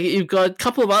hilarious. Like, you've got a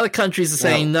couple of other countries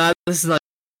saying, no, this is not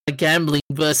gambling,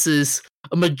 versus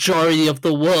a majority of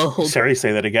the world. Sorry,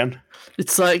 say that again.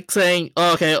 It's like saying,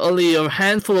 only a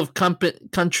handful of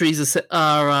countries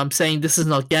are saying this is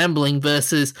not gambling,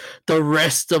 versus the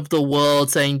rest of the world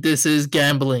saying this is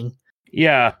gambling.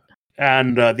 Yeah,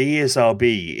 and the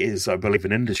ESRB is, I believe,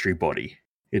 an industry body.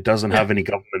 It doesn't have any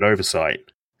government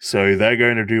oversight. So they're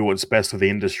going to do what's best for the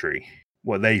industry,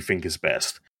 what they think is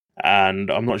best.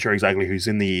 And I'm not sure exactly who's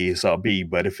in the ESRB,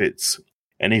 but if it's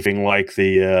anything like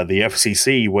the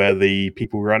FCC, where the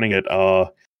people running it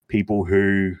are people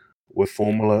who were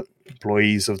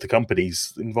employees of the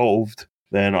companies involved,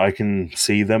 then I can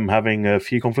see them having a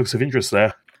few conflicts of interest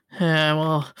there. Yeah,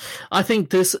 well, I think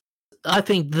this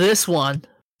one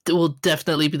will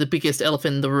definitely be the biggest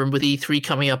elephant in the room with E3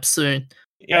 coming up soon.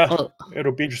 Yeah,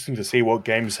 it'll be interesting to see what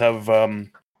games have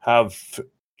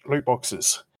loot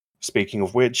boxes. Speaking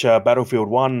of which, Battlefield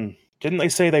 1, didn't they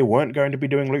say they weren't going to be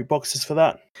doing loot boxes for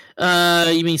that?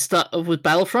 You mean start with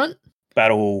Battlefront?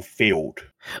 Battlefield.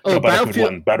 Oh, Not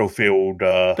Battlefield 1, Battlefield...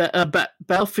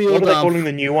 Battlefield... What are they calling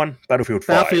the new one? Battlefield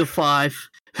 5. Battlefield 5.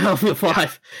 Battlefield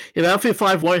 5. Yeah, Battlefield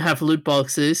 5 won't have loot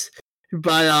boxes.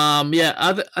 But,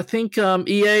 I think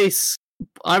EA's...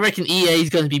 I reckon EA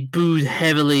is going to be booed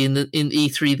heavily in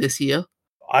E3 this year.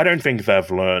 I don't think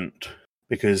they've learned,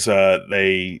 because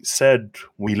they said,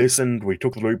 we listened, we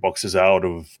took the loot boxes out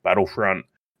of Battlefront,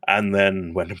 and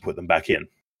then went and put them back in.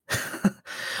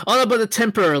 Oh no, but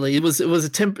temporarily. It was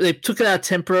they took it out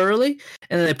temporarily,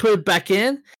 and then they put it back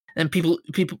in, and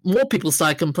more people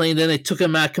started complaining. Then they took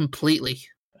them out completely.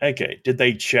 Okay, did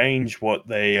they change what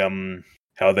they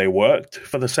how they worked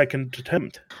for the second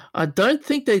attempt? I don't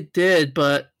think they did,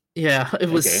 but yeah, it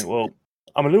was. Okay, well,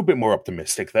 I'm a little bit more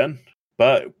optimistic then,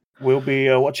 but we'll be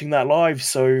watching that live,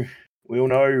 so we'll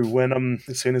know when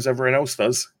as soon as everyone else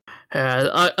does.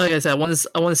 Like I said, I want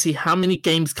to see how many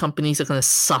games companies are going to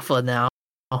suffer now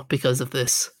because of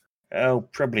this. Oh,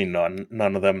 probably none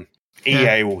of them.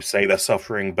 Yeah. EA will say they're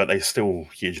suffering, but they're still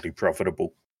hugely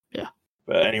profitable. Yeah.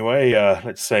 But anyway,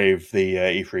 let's save the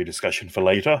E3 discussion for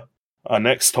later. Our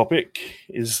next topic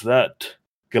is that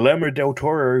Guillermo del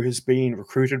Toro has been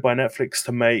recruited by Netflix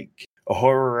to make a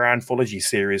horror anthology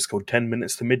series called 10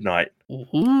 Minutes to Midnight.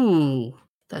 Ooh,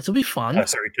 that'll be fun. 10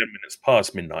 minutes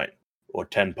past midnight. Or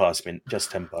 10 past midnight.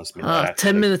 10 past midnight.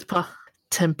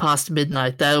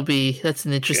 That's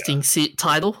an interesting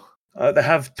title. They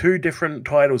have two different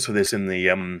titles for this in the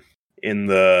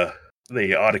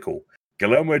article.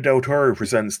 Guillermo del Toro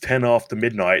presents 10 after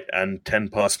midnight and 10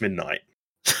 past midnight.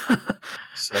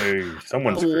 So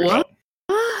someone's screwed up.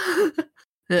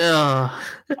 Yeah.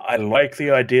 I like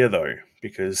the idea though,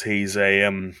 because he's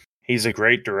a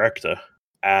great director,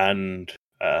 and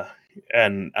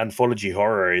anthology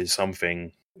horror is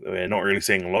something we're not really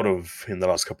seeing a lot of in the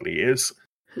last couple of years.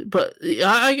 But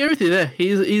I agree with you there.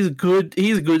 He's good.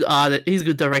 He's a good artist. He's a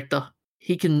good director.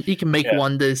 He can make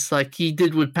wonders, like he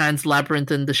did with Pan's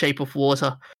Labyrinth and The Shape of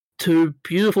Water. Two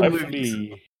beautiful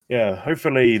movies. Yeah,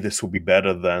 hopefully this will be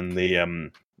better than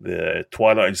the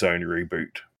Twilight Zone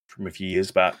reboot from a few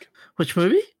years back. Which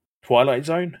movie? Twilight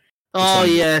Zone. Oh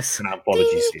yes, an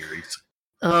anthology series.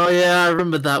 Oh yeah, I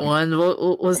remember that one.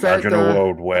 What was that? Imagine a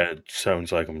world where it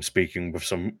sounds like I'm speaking with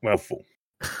some mouthful,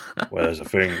 where there's a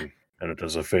thing and it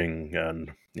does a thing,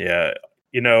 and yeah,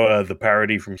 the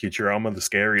parody from Futurama, The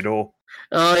Scary Door.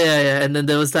 Oh yeah, and then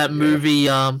there was that movie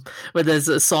where there's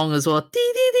a song as well.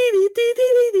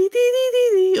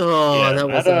 Oh, that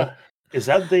was is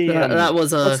that the that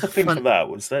was a what's the theme for that?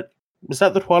 Was that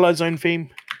the Twilight Zone theme?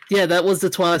 Yeah, that was the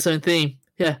Twilight Zone theme.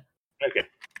 Yeah. Okay.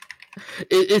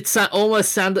 It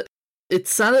sounded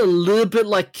a little bit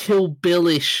like Kill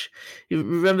Bill-ish. You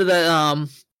remember that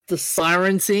the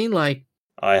siren scene? Like,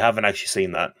 I haven't actually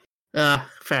seen that.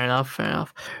 Fair enough.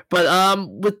 But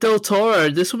with Del Toro,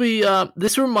 this will be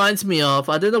this reminds me of,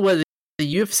 I don't know whether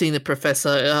you've seen it,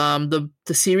 Professor,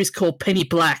 the series called Penny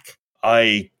Black.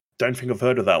 I don't think I've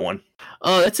heard of that one.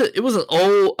 Oh, it was an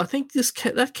old, I think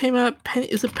that came out,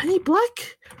 is it Penny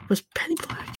Black? Was Penny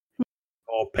Black?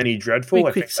 Or Penny Dreadful?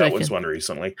 I think that was one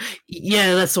recently.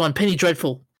 Yeah, that's the one, Penny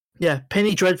Dreadful. Yeah,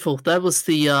 Penny Dreadful. That was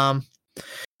an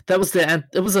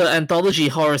anthology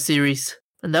horror series,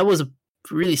 and that was a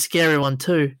really scary one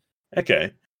too.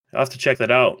 Okay, I'll have to check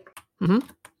that out. Mm-hmm.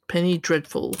 Penny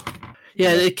Dreadful.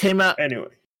 Yeah, it came out. Anyway,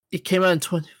 it came out in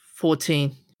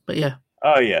 2014. But yeah.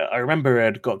 Oh yeah, I remember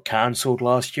it got cancelled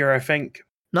last year. I think.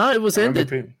 No, it was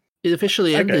ended. It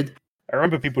officially ended. I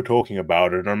remember people talking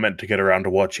about it, and I meant to get around to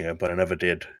watching it, but I never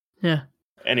did. Yeah.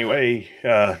 Anyway,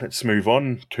 let's move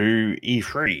on to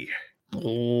E3.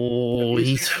 Oh,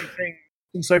 E3.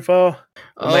 So far,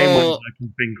 the main ones I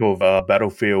can think of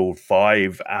Battlefield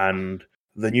 5 and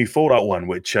the new Fallout one,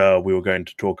 which we were going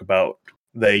to talk about.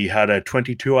 They had a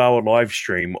 22-hour live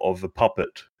stream of a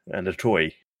puppet and a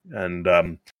toy, and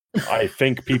I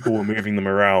think people were moving them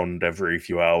around every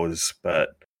few hours,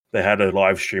 but they had a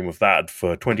live stream of that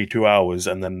for 22 hours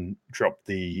and then dropped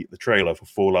the trailer for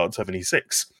Fallout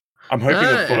 76. I'm hoping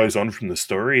it follows on from the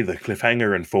story, the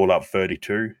cliffhanger in Fallout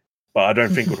 32. But I don't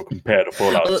think it'll compare to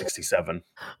Fallout 67.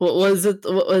 What was it?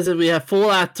 We have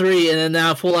Fallout 3 and then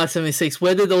now Fallout 76.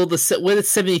 Where did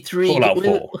 73? Fallout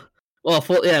 4. Well,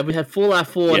 we had Fallout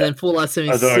 4 and Yeah. then Fallout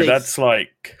 76. Although that's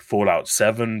like Fallout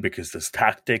 7 because there's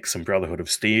Tactics and Brotherhood of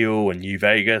Steel and New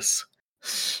Vegas.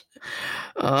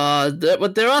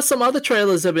 But there are some other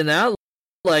trailers that have been out,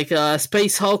 like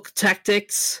Space Hulk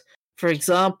Tactics, for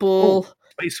example.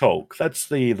 Space Hulk, that's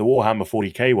the Warhammer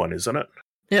 40k one, isn't it?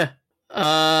 Yeah.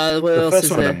 What The else first is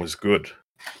one of there? them was good.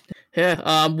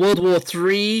 Yeah. World War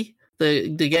 3, the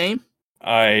game.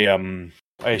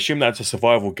 I assume that's a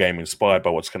survival game inspired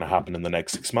by what's going to happen in the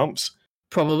next 6 months.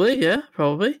 Probably.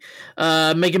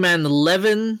 Mega Man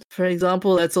 11, for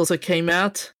example, that's also came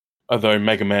out. Although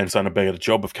Mega Man's done a better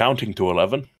job of counting to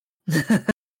 11. The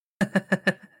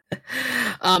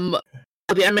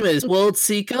anime is World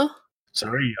Seeker.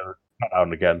 Sorry, cut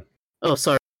out again. Oh,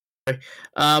 sorry.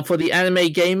 For the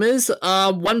anime gamers,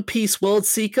 One Piece World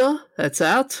Seeker, that's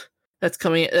out. That's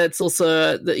coming. That's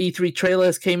also the E3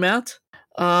 trailers came out.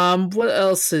 What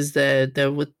else is there?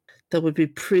 That would be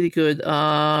pretty good.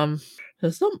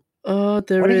 There's not.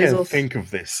 There What do is. you Also... think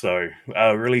of this though?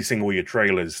 Releasing all your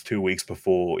trailers 2 weeks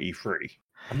before E3.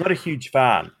 I'm not a huge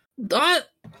fan.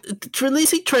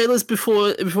 Releasing trailers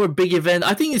before a big event,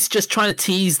 I think it's just trying to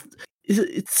tease.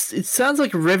 It sounds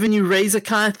like a revenue raiser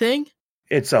kind of thing.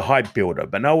 It's a hype builder,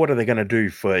 but now what are they going to do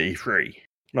for E3?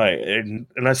 Like,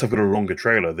 unless I've got a longer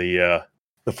trailer, the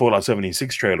Fallout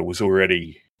 76 trailer was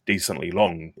already decently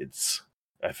long. It's,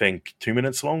 I think, 2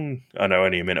 minutes long. I know,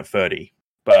 only 1:30.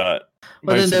 But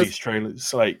most of these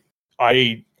trailers, like,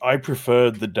 I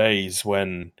preferred the days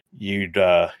when you'd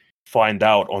find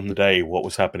out on the day what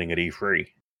was happening at E3.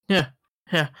 Yeah.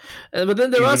 But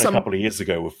then there Even are some a couple of years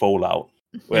ago with Fallout,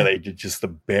 where they did just the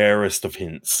barest of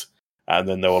hints, and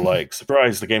then they were like,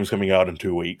 "Surprise! The game's coming out in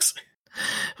 2 weeks."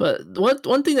 But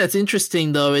one thing that's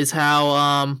interesting though is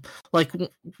how like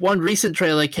one recent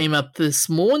trailer came up this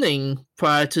morning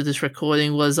prior to this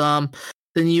recording was the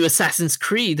new Assassin's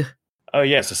Creed. Oh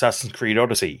yes, Assassin's Creed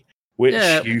Odyssey, which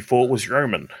you thought was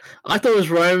Roman. I thought it was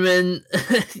Roman.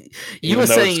 You were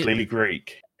saying it's clearly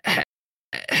Greek.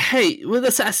 Hey, with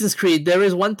Assassin's Creed, there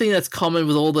is one thing that's common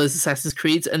with all those Assassin's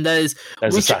Creeds, and that is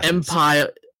There's which Assassins. empire.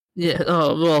 Yeah,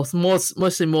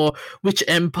 mostly more which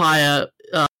empire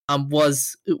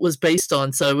was based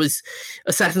on. So it was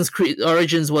Assassin's Creed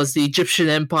Origins was the Egyptian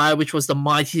Empire, which was the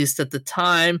mightiest at the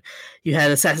time. You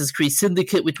had Assassin's Creed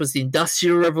Syndicate, which was the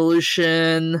Industrial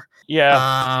Revolution.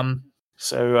 Yeah.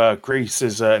 So Greece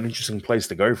is an interesting place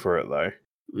to go for it, though.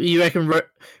 You reckon?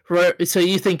 So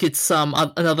you think it's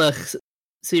another?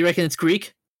 So you reckon it's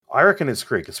Greek? I reckon it's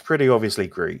Greek. It's pretty obviously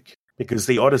Greek because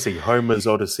the Odyssey, Homer's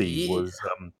Odyssey, was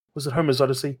it Homer's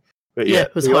Odyssey? But yeah,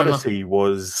 it was the Homer. Odyssey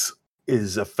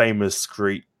is a famous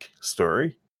Greek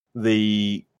story.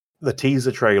 The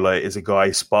teaser trailer is a guy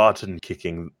Spartan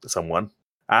kicking someone,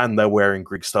 and they're wearing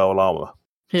Greek style armor.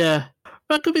 Yeah,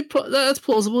 that could be. That's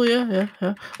plausible. Yeah.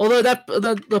 Although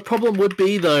the problem would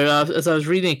be though, as I was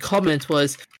reading a comment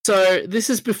was, so this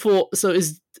is before. So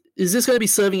is this going to be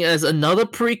serving as another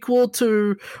prequel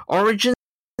to Origins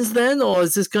then, or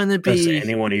is this going to be? Does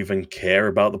anyone even care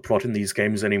about the plot in these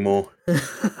games anymore?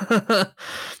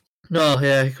 No,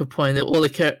 yeah, good point. All they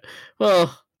care.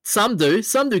 Well, some do.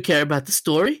 Some do care about the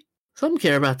story. Some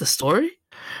care about the story.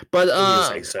 But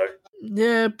You say so.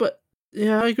 yeah,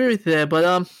 I agree with you there.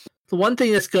 But the one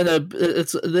thing that's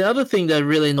it's the other thing that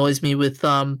really annoys me with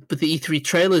the E3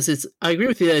 trailers is I agree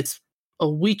with you that it's a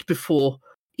week before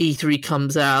E3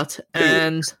 comes out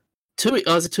and 2 weeks.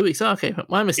 Oh, is it 2 weeks? Oh, okay,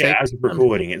 my mistake. Yeah, as of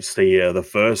recording, it's the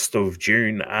 1st of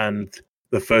June, and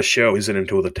the first show isn't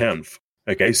until the 10th.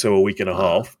 Okay, so a week and a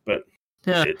half, but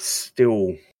it's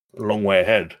still a long way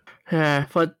ahead. Yeah,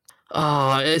 but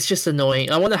it's just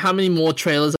annoying. I wonder how many more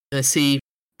trailers I'm going to see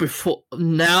before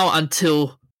now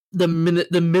until the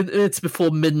minutes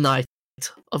before midnight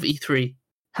of E3.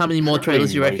 How many more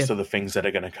trailers you reckon? Most of the things that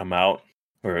are going to come out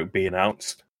or be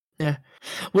announced. Yeah.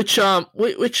 Which speaking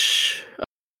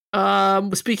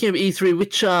of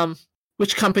E3,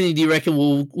 which company do you reckon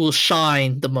will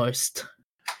shine the most?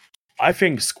 I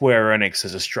think Square Enix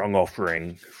has a strong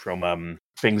offering from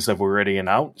things they've already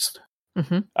announced.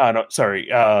 Mm-hmm.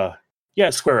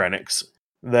 Square Enix.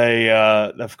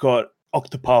 They've got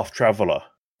Octopath Traveler,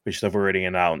 which they've already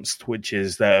announced, which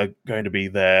is they're going to be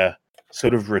their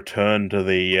sort of return to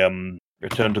the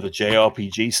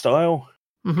JRPG style.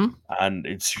 Mm-hmm.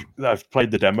 And I've played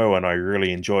the demo and I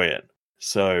really enjoy it.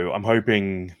 So I'm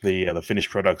hoping the finished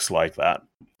product's like that.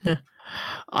 Yeah,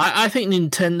 I think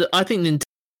Nintendo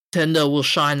will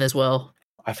shine as well.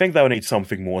 I think they'll need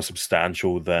something more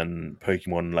substantial than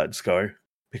Pokemon Let's Go,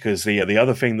 because the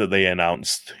other thing that they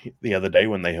announced the other day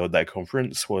when they held that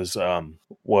conference was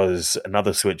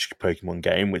another Switch Pokemon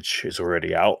game, which is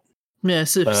already out. Yeah,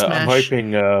 Super Smash. I'm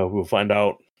hoping we'll find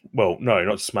out. Well, no,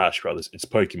 not Smash Brothers. It's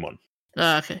Pokemon.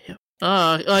 Okay, yeah.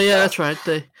 Oh, yeah, that's right.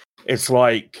 It's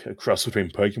like a cross between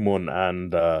Pokemon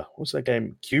and what's that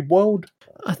game? Cube World?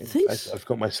 I think I've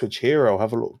got my Switch here. I'll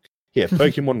have a look. Yeah,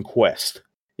 Pokemon Quest.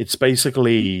 It's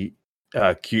basically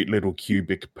a cute little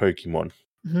cubic Pokemon.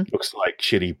 Mhm. Looks like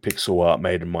shitty pixel art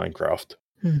made in Minecraft.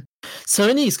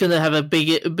 Sony's going to have a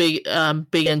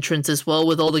big entrance as well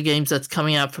with all the games that's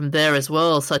coming out from there as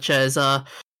well, such as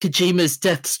Kojima's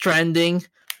Death Stranding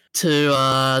to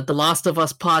The Last of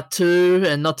Us Part 2,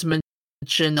 and not to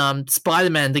mention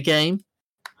Spider-Man the game.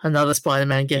 Another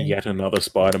Spider-Man game. Yet another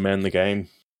Spider-Man the game.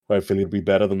 Hopefully it'll be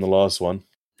better than the last one.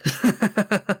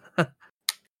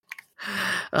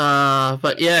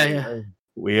 But yeah.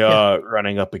 We are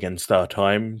running up against our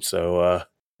time, so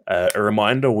a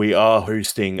reminder, we are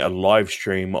hosting a live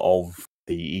stream of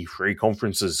the E3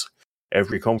 conferences,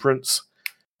 every conference.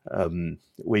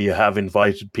 We have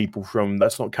invited people from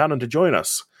That's Not Canon to join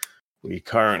us. We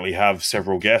currently have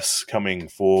several guests coming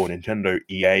for Nintendo,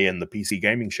 EA, and the PC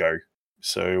Gaming Show.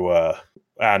 So,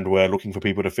 and we're looking for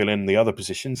people to fill in the other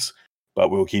positions, but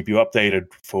we'll keep you updated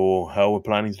for how we're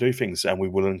planning to do things, and we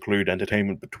will include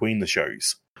entertainment between the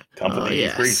shows. Come for the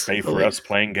E3, stay for us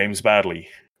playing games badly,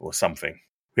 or something.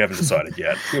 We haven't decided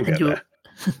yet. We'll get there.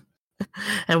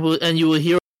 And you will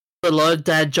hear a lot of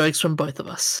dad jokes from both of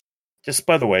us. Just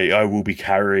by the way, I will be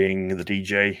carrying the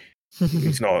DJ.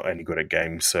 He's not any good at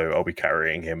games, so I'll be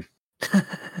carrying him.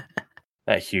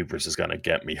 That hubris is going to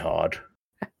get me hard.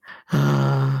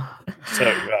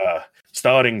 So,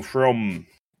 starting from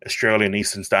Australian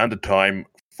Eastern Standard Time,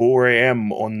 4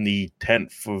 a.m. on the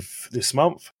 10th of this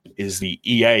month is the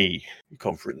EA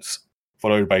conference,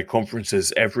 followed by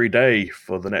conferences every day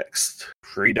for the next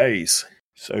 3 days.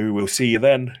 So we'll see you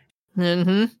then.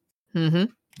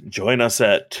 Join us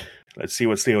at, let's see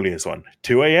what's the earliest one,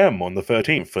 2 a.m. on the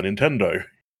 13th for Nintendo.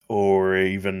 Or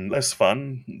even less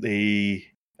fun, the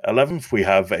 11th we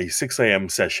have a 6 a.m.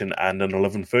 session and an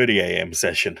 11:30 a.m.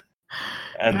 session.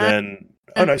 And then,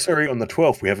 on the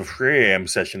 12th we have a 3 a.m.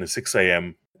 session, a 6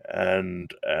 a.m. and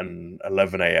an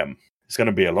 11 a.m. It's going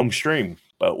to be a long stream,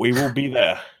 but we will be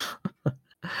there.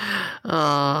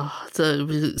 It's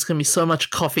going to be so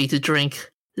much coffee to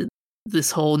drink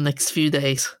this whole next few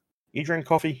days. You drink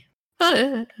coffee? Oh,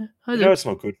 yeah, I do. No, it's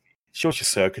not good. It shorts your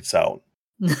circuits out.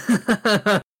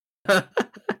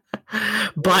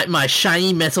 Bite my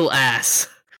shiny metal ass.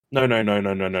 No.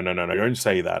 Don't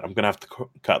say that. I'm going to have to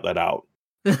cut that out.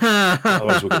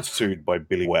 Otherwise we'll get sued by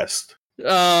Billy West.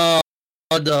 Oh,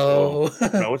 no.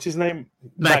 No, what's his name?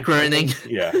 Matt Groening.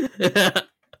 Yeah.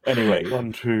 Anyway,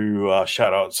 on to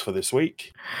shout-outs for this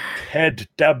week. Ted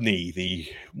Dabney,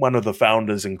 one of the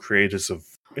founders and creators of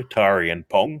Atari and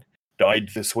Pong, died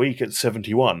this week at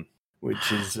 71,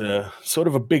 which is sort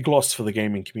of a big loss for the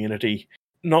gaming community.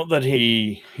 Not that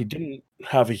he didn't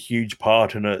have a huge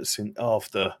part in it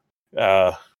after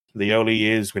the early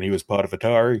years when he was part of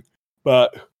Atari,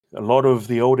 but a lot of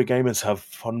the older gamers have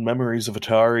fond memories of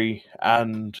Atari,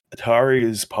 and Atari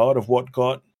is part of what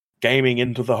got gaming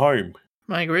into the home.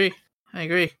 I agree.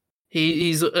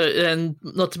 He's and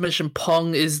not to mention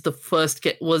Pong was the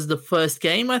first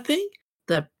game, I think,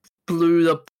 that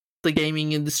blew up the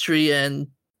gaming industry and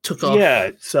took off. Yeah,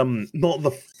 it's not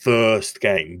the first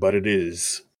game, but it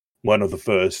is one of the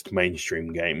first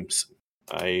mainstream games.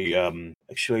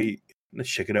 Actually, let's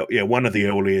check it out. Yeah, one of the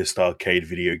earliest arcade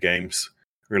video games,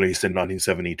 released in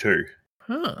 1972.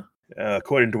 Huh.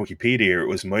 According to Wikipedia, it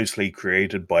was mostly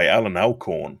created by Alan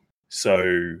Alcorn.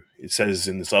 So it says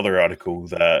in this other article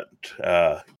that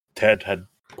Ted had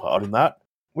part in that,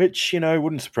 which,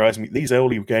 wouldn't surprise me. These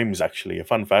early games, actually, a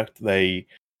fun fact, I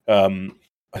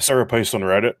saw a post on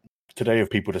Reddit today of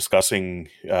people discussing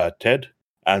Ted,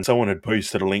 and someone had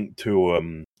posted a link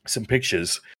to some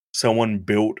pictures. Someone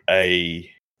built a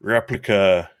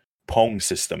replica Pong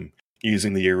system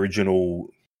using the original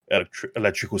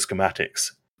electrical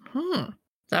schematics.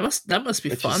 That must be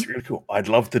fun. Is really cool. I'd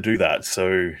love to do that.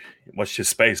 So, watch this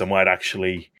space. I might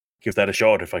actually give that a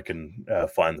shot if I can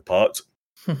find the parts.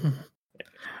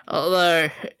 Although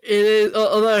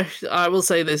I will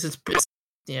say this, it's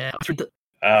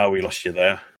we lost you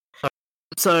there.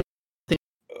 So,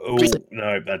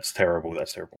 no, that's terrible.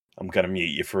 I'm gonna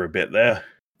mute you for a bit there.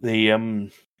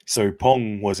 So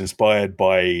Pong was inspired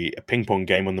by a ping pong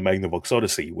game on the Magnavox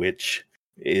Odyssey, which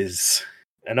is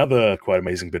another quite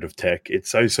amazing bit of tech.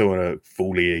 It's also a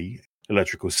fully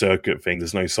electrical circuit thing.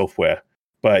 There's no software,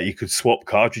 but you could swap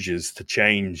cartridges to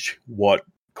change what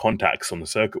contacts on the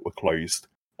circuit were closed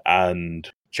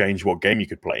and change what game you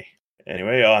could play.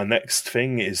 Anyway, our next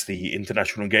thing is the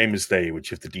International Gamers Day,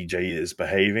 which if the DJ is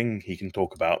behaving, he can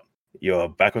talk about. You're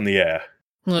back on the air.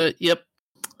 Yep.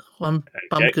 I'm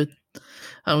Okay. good.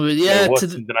 I'm good. Yeah. So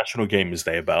what's International Gamers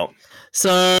Day about?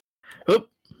 So,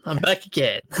 I'm back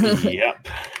again. Yep.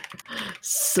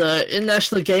 So,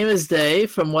 International Gamers Day,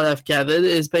 from what I've gathered,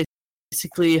 is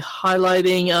basically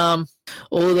highlighting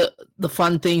all the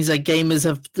fun things that gamers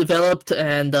have developed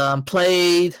and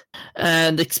played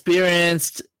and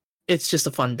experienced. It's just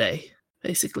a fun day,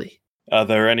 basically. Are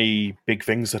there any big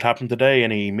things that happened today?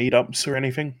 Any meetups or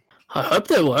anything? I hope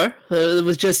there were. There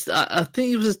was just, I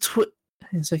think it was there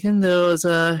was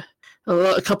a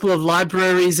couple of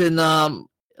libraries in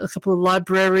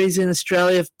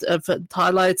Australia have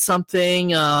highlighted something.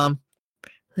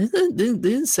 They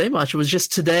didn't say much. It was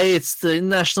just today. It's the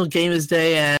International Gamers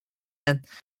Day, and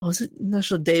what was it?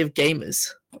 National Day of Gamers.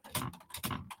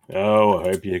 Oh,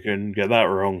 I hope you can get that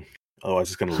wrong. Otherwise,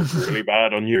 it's going to look really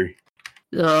bad on you.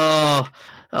 Oh,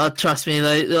 trust me.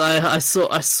 I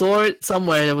saw it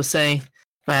somewhere that was saying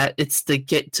that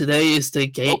today is the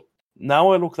game. Oh,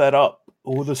 now I look that up.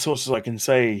 All the sources I can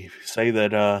say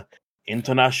that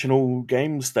International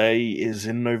Games Day is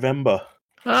in November.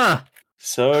 Ah.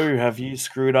 So, have you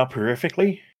screwed up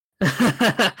horrifically?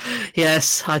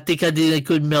 Yes, I think I did a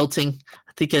good melting.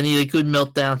 I think I need a good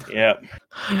meltdown. Yep.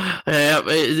 Yeah,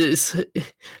 it is.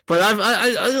 But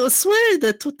I swear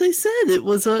that's what they said. It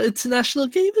was International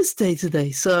Gamers Day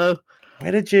today. So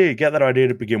where did you get that idea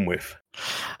to begin with?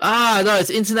 No, it's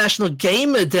International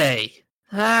Gamer Day.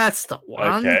 That's the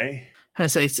one. Okay. I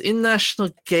say it's International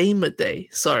Gamer Day.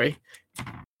 Sorry.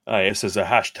 Yes, there's a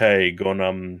hashtag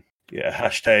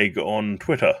on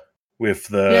Twitter with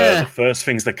the first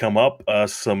things that come up are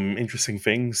some interesting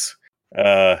things.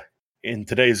 In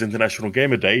today's International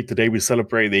Gamer Day, today we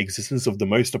celebrate the existence of the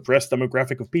most oppressed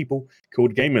demographic of people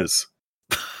called gamers.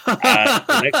 And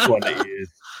the next one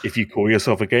is, if you call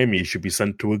yourself a gamer, you should be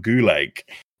sent to a gulag.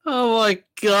 Oh my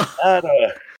god! And,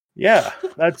 yeah,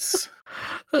 that's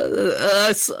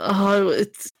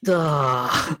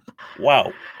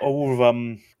wow. All of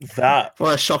that.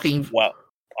 What a shocking! Wow.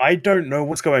 I don't know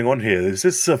what's going on here. Is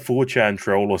this a 4chan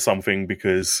troll or something?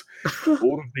 Because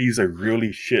all of these are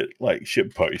really shit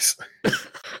posts.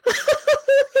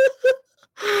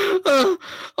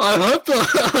 I hope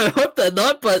they're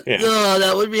not, but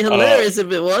that would be hilarious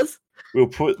if it was. We'll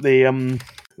put the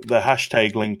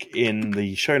hashtag link in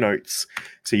the show notes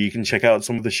so you can check out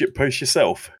some of the shit posts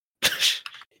yourself.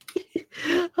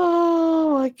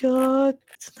 Oh my god.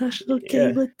 It's National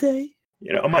Gamer Day.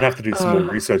 You know, I might have to do some more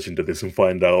research into this and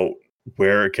find out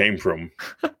where it came from.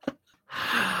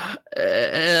 Let's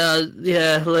end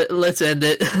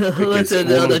it. Let's end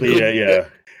it.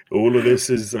 All of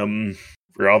this is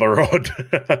rather odd.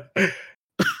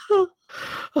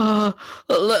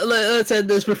 Let's end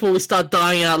this before we start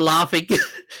dying out laughing.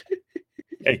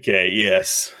 Okay,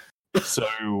 yes. So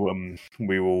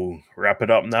we will wrap it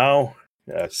up now.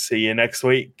 See you next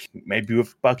week. Maybe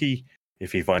with Bucky,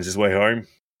 if he finds his way home.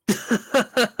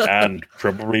 And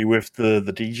probably with the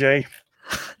DJ.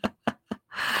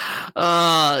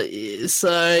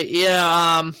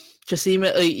 Just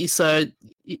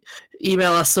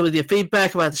email us with your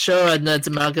feedback about the show at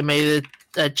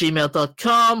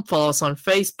nerdsamalgamated@gmail.com. Follow us on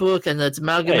Facebook at Nerds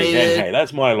Amalgamated. Hey,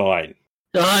 that's my line.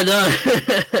 I know.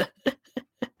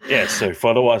 Yeah, so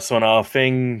follow us on our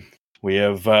thing. We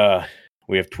have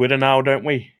Twitter now, don't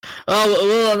we?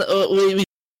 We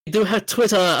do have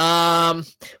Twitter.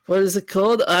 What is it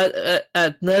called?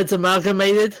 At Nerds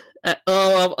Amalgamated.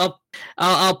 I'll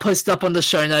post it up on the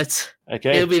show notes.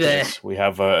 Okay, it'll be there. Yes, we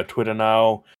have a Twitter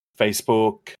now,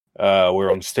 Facebook.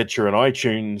 We're on Stitcher and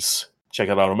iTunes. Check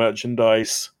out our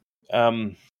merchandise.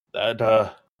 I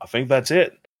think that's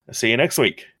it. See you next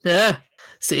week. Yeah.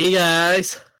 See you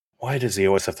guys. Why does he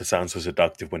always have to sound so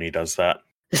seductive when he does that?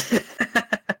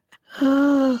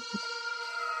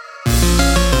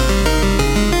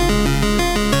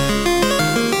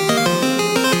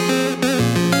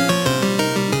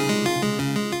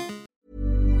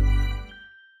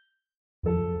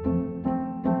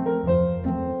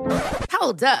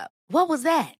 Hold up. What was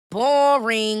that?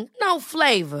 Boring. No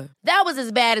flavor. That was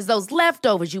as bad as those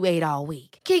leftovers you ate all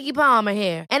week. Keke Palmer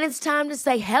here, and it's time to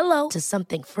say hello to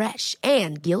something fresh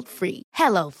and guilt-free.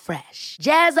 HelloFresh.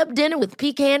 Jazz up dinner with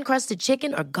pecan-crusted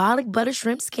chicken or garlic butter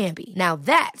shrimp scampi. Now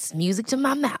that's music to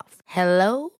my mouth.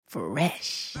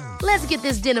 HelloFresh. Let's get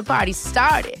this dinner party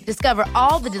started. Discover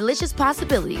all the delicious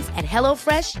possibilities at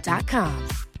HelloFresh.com.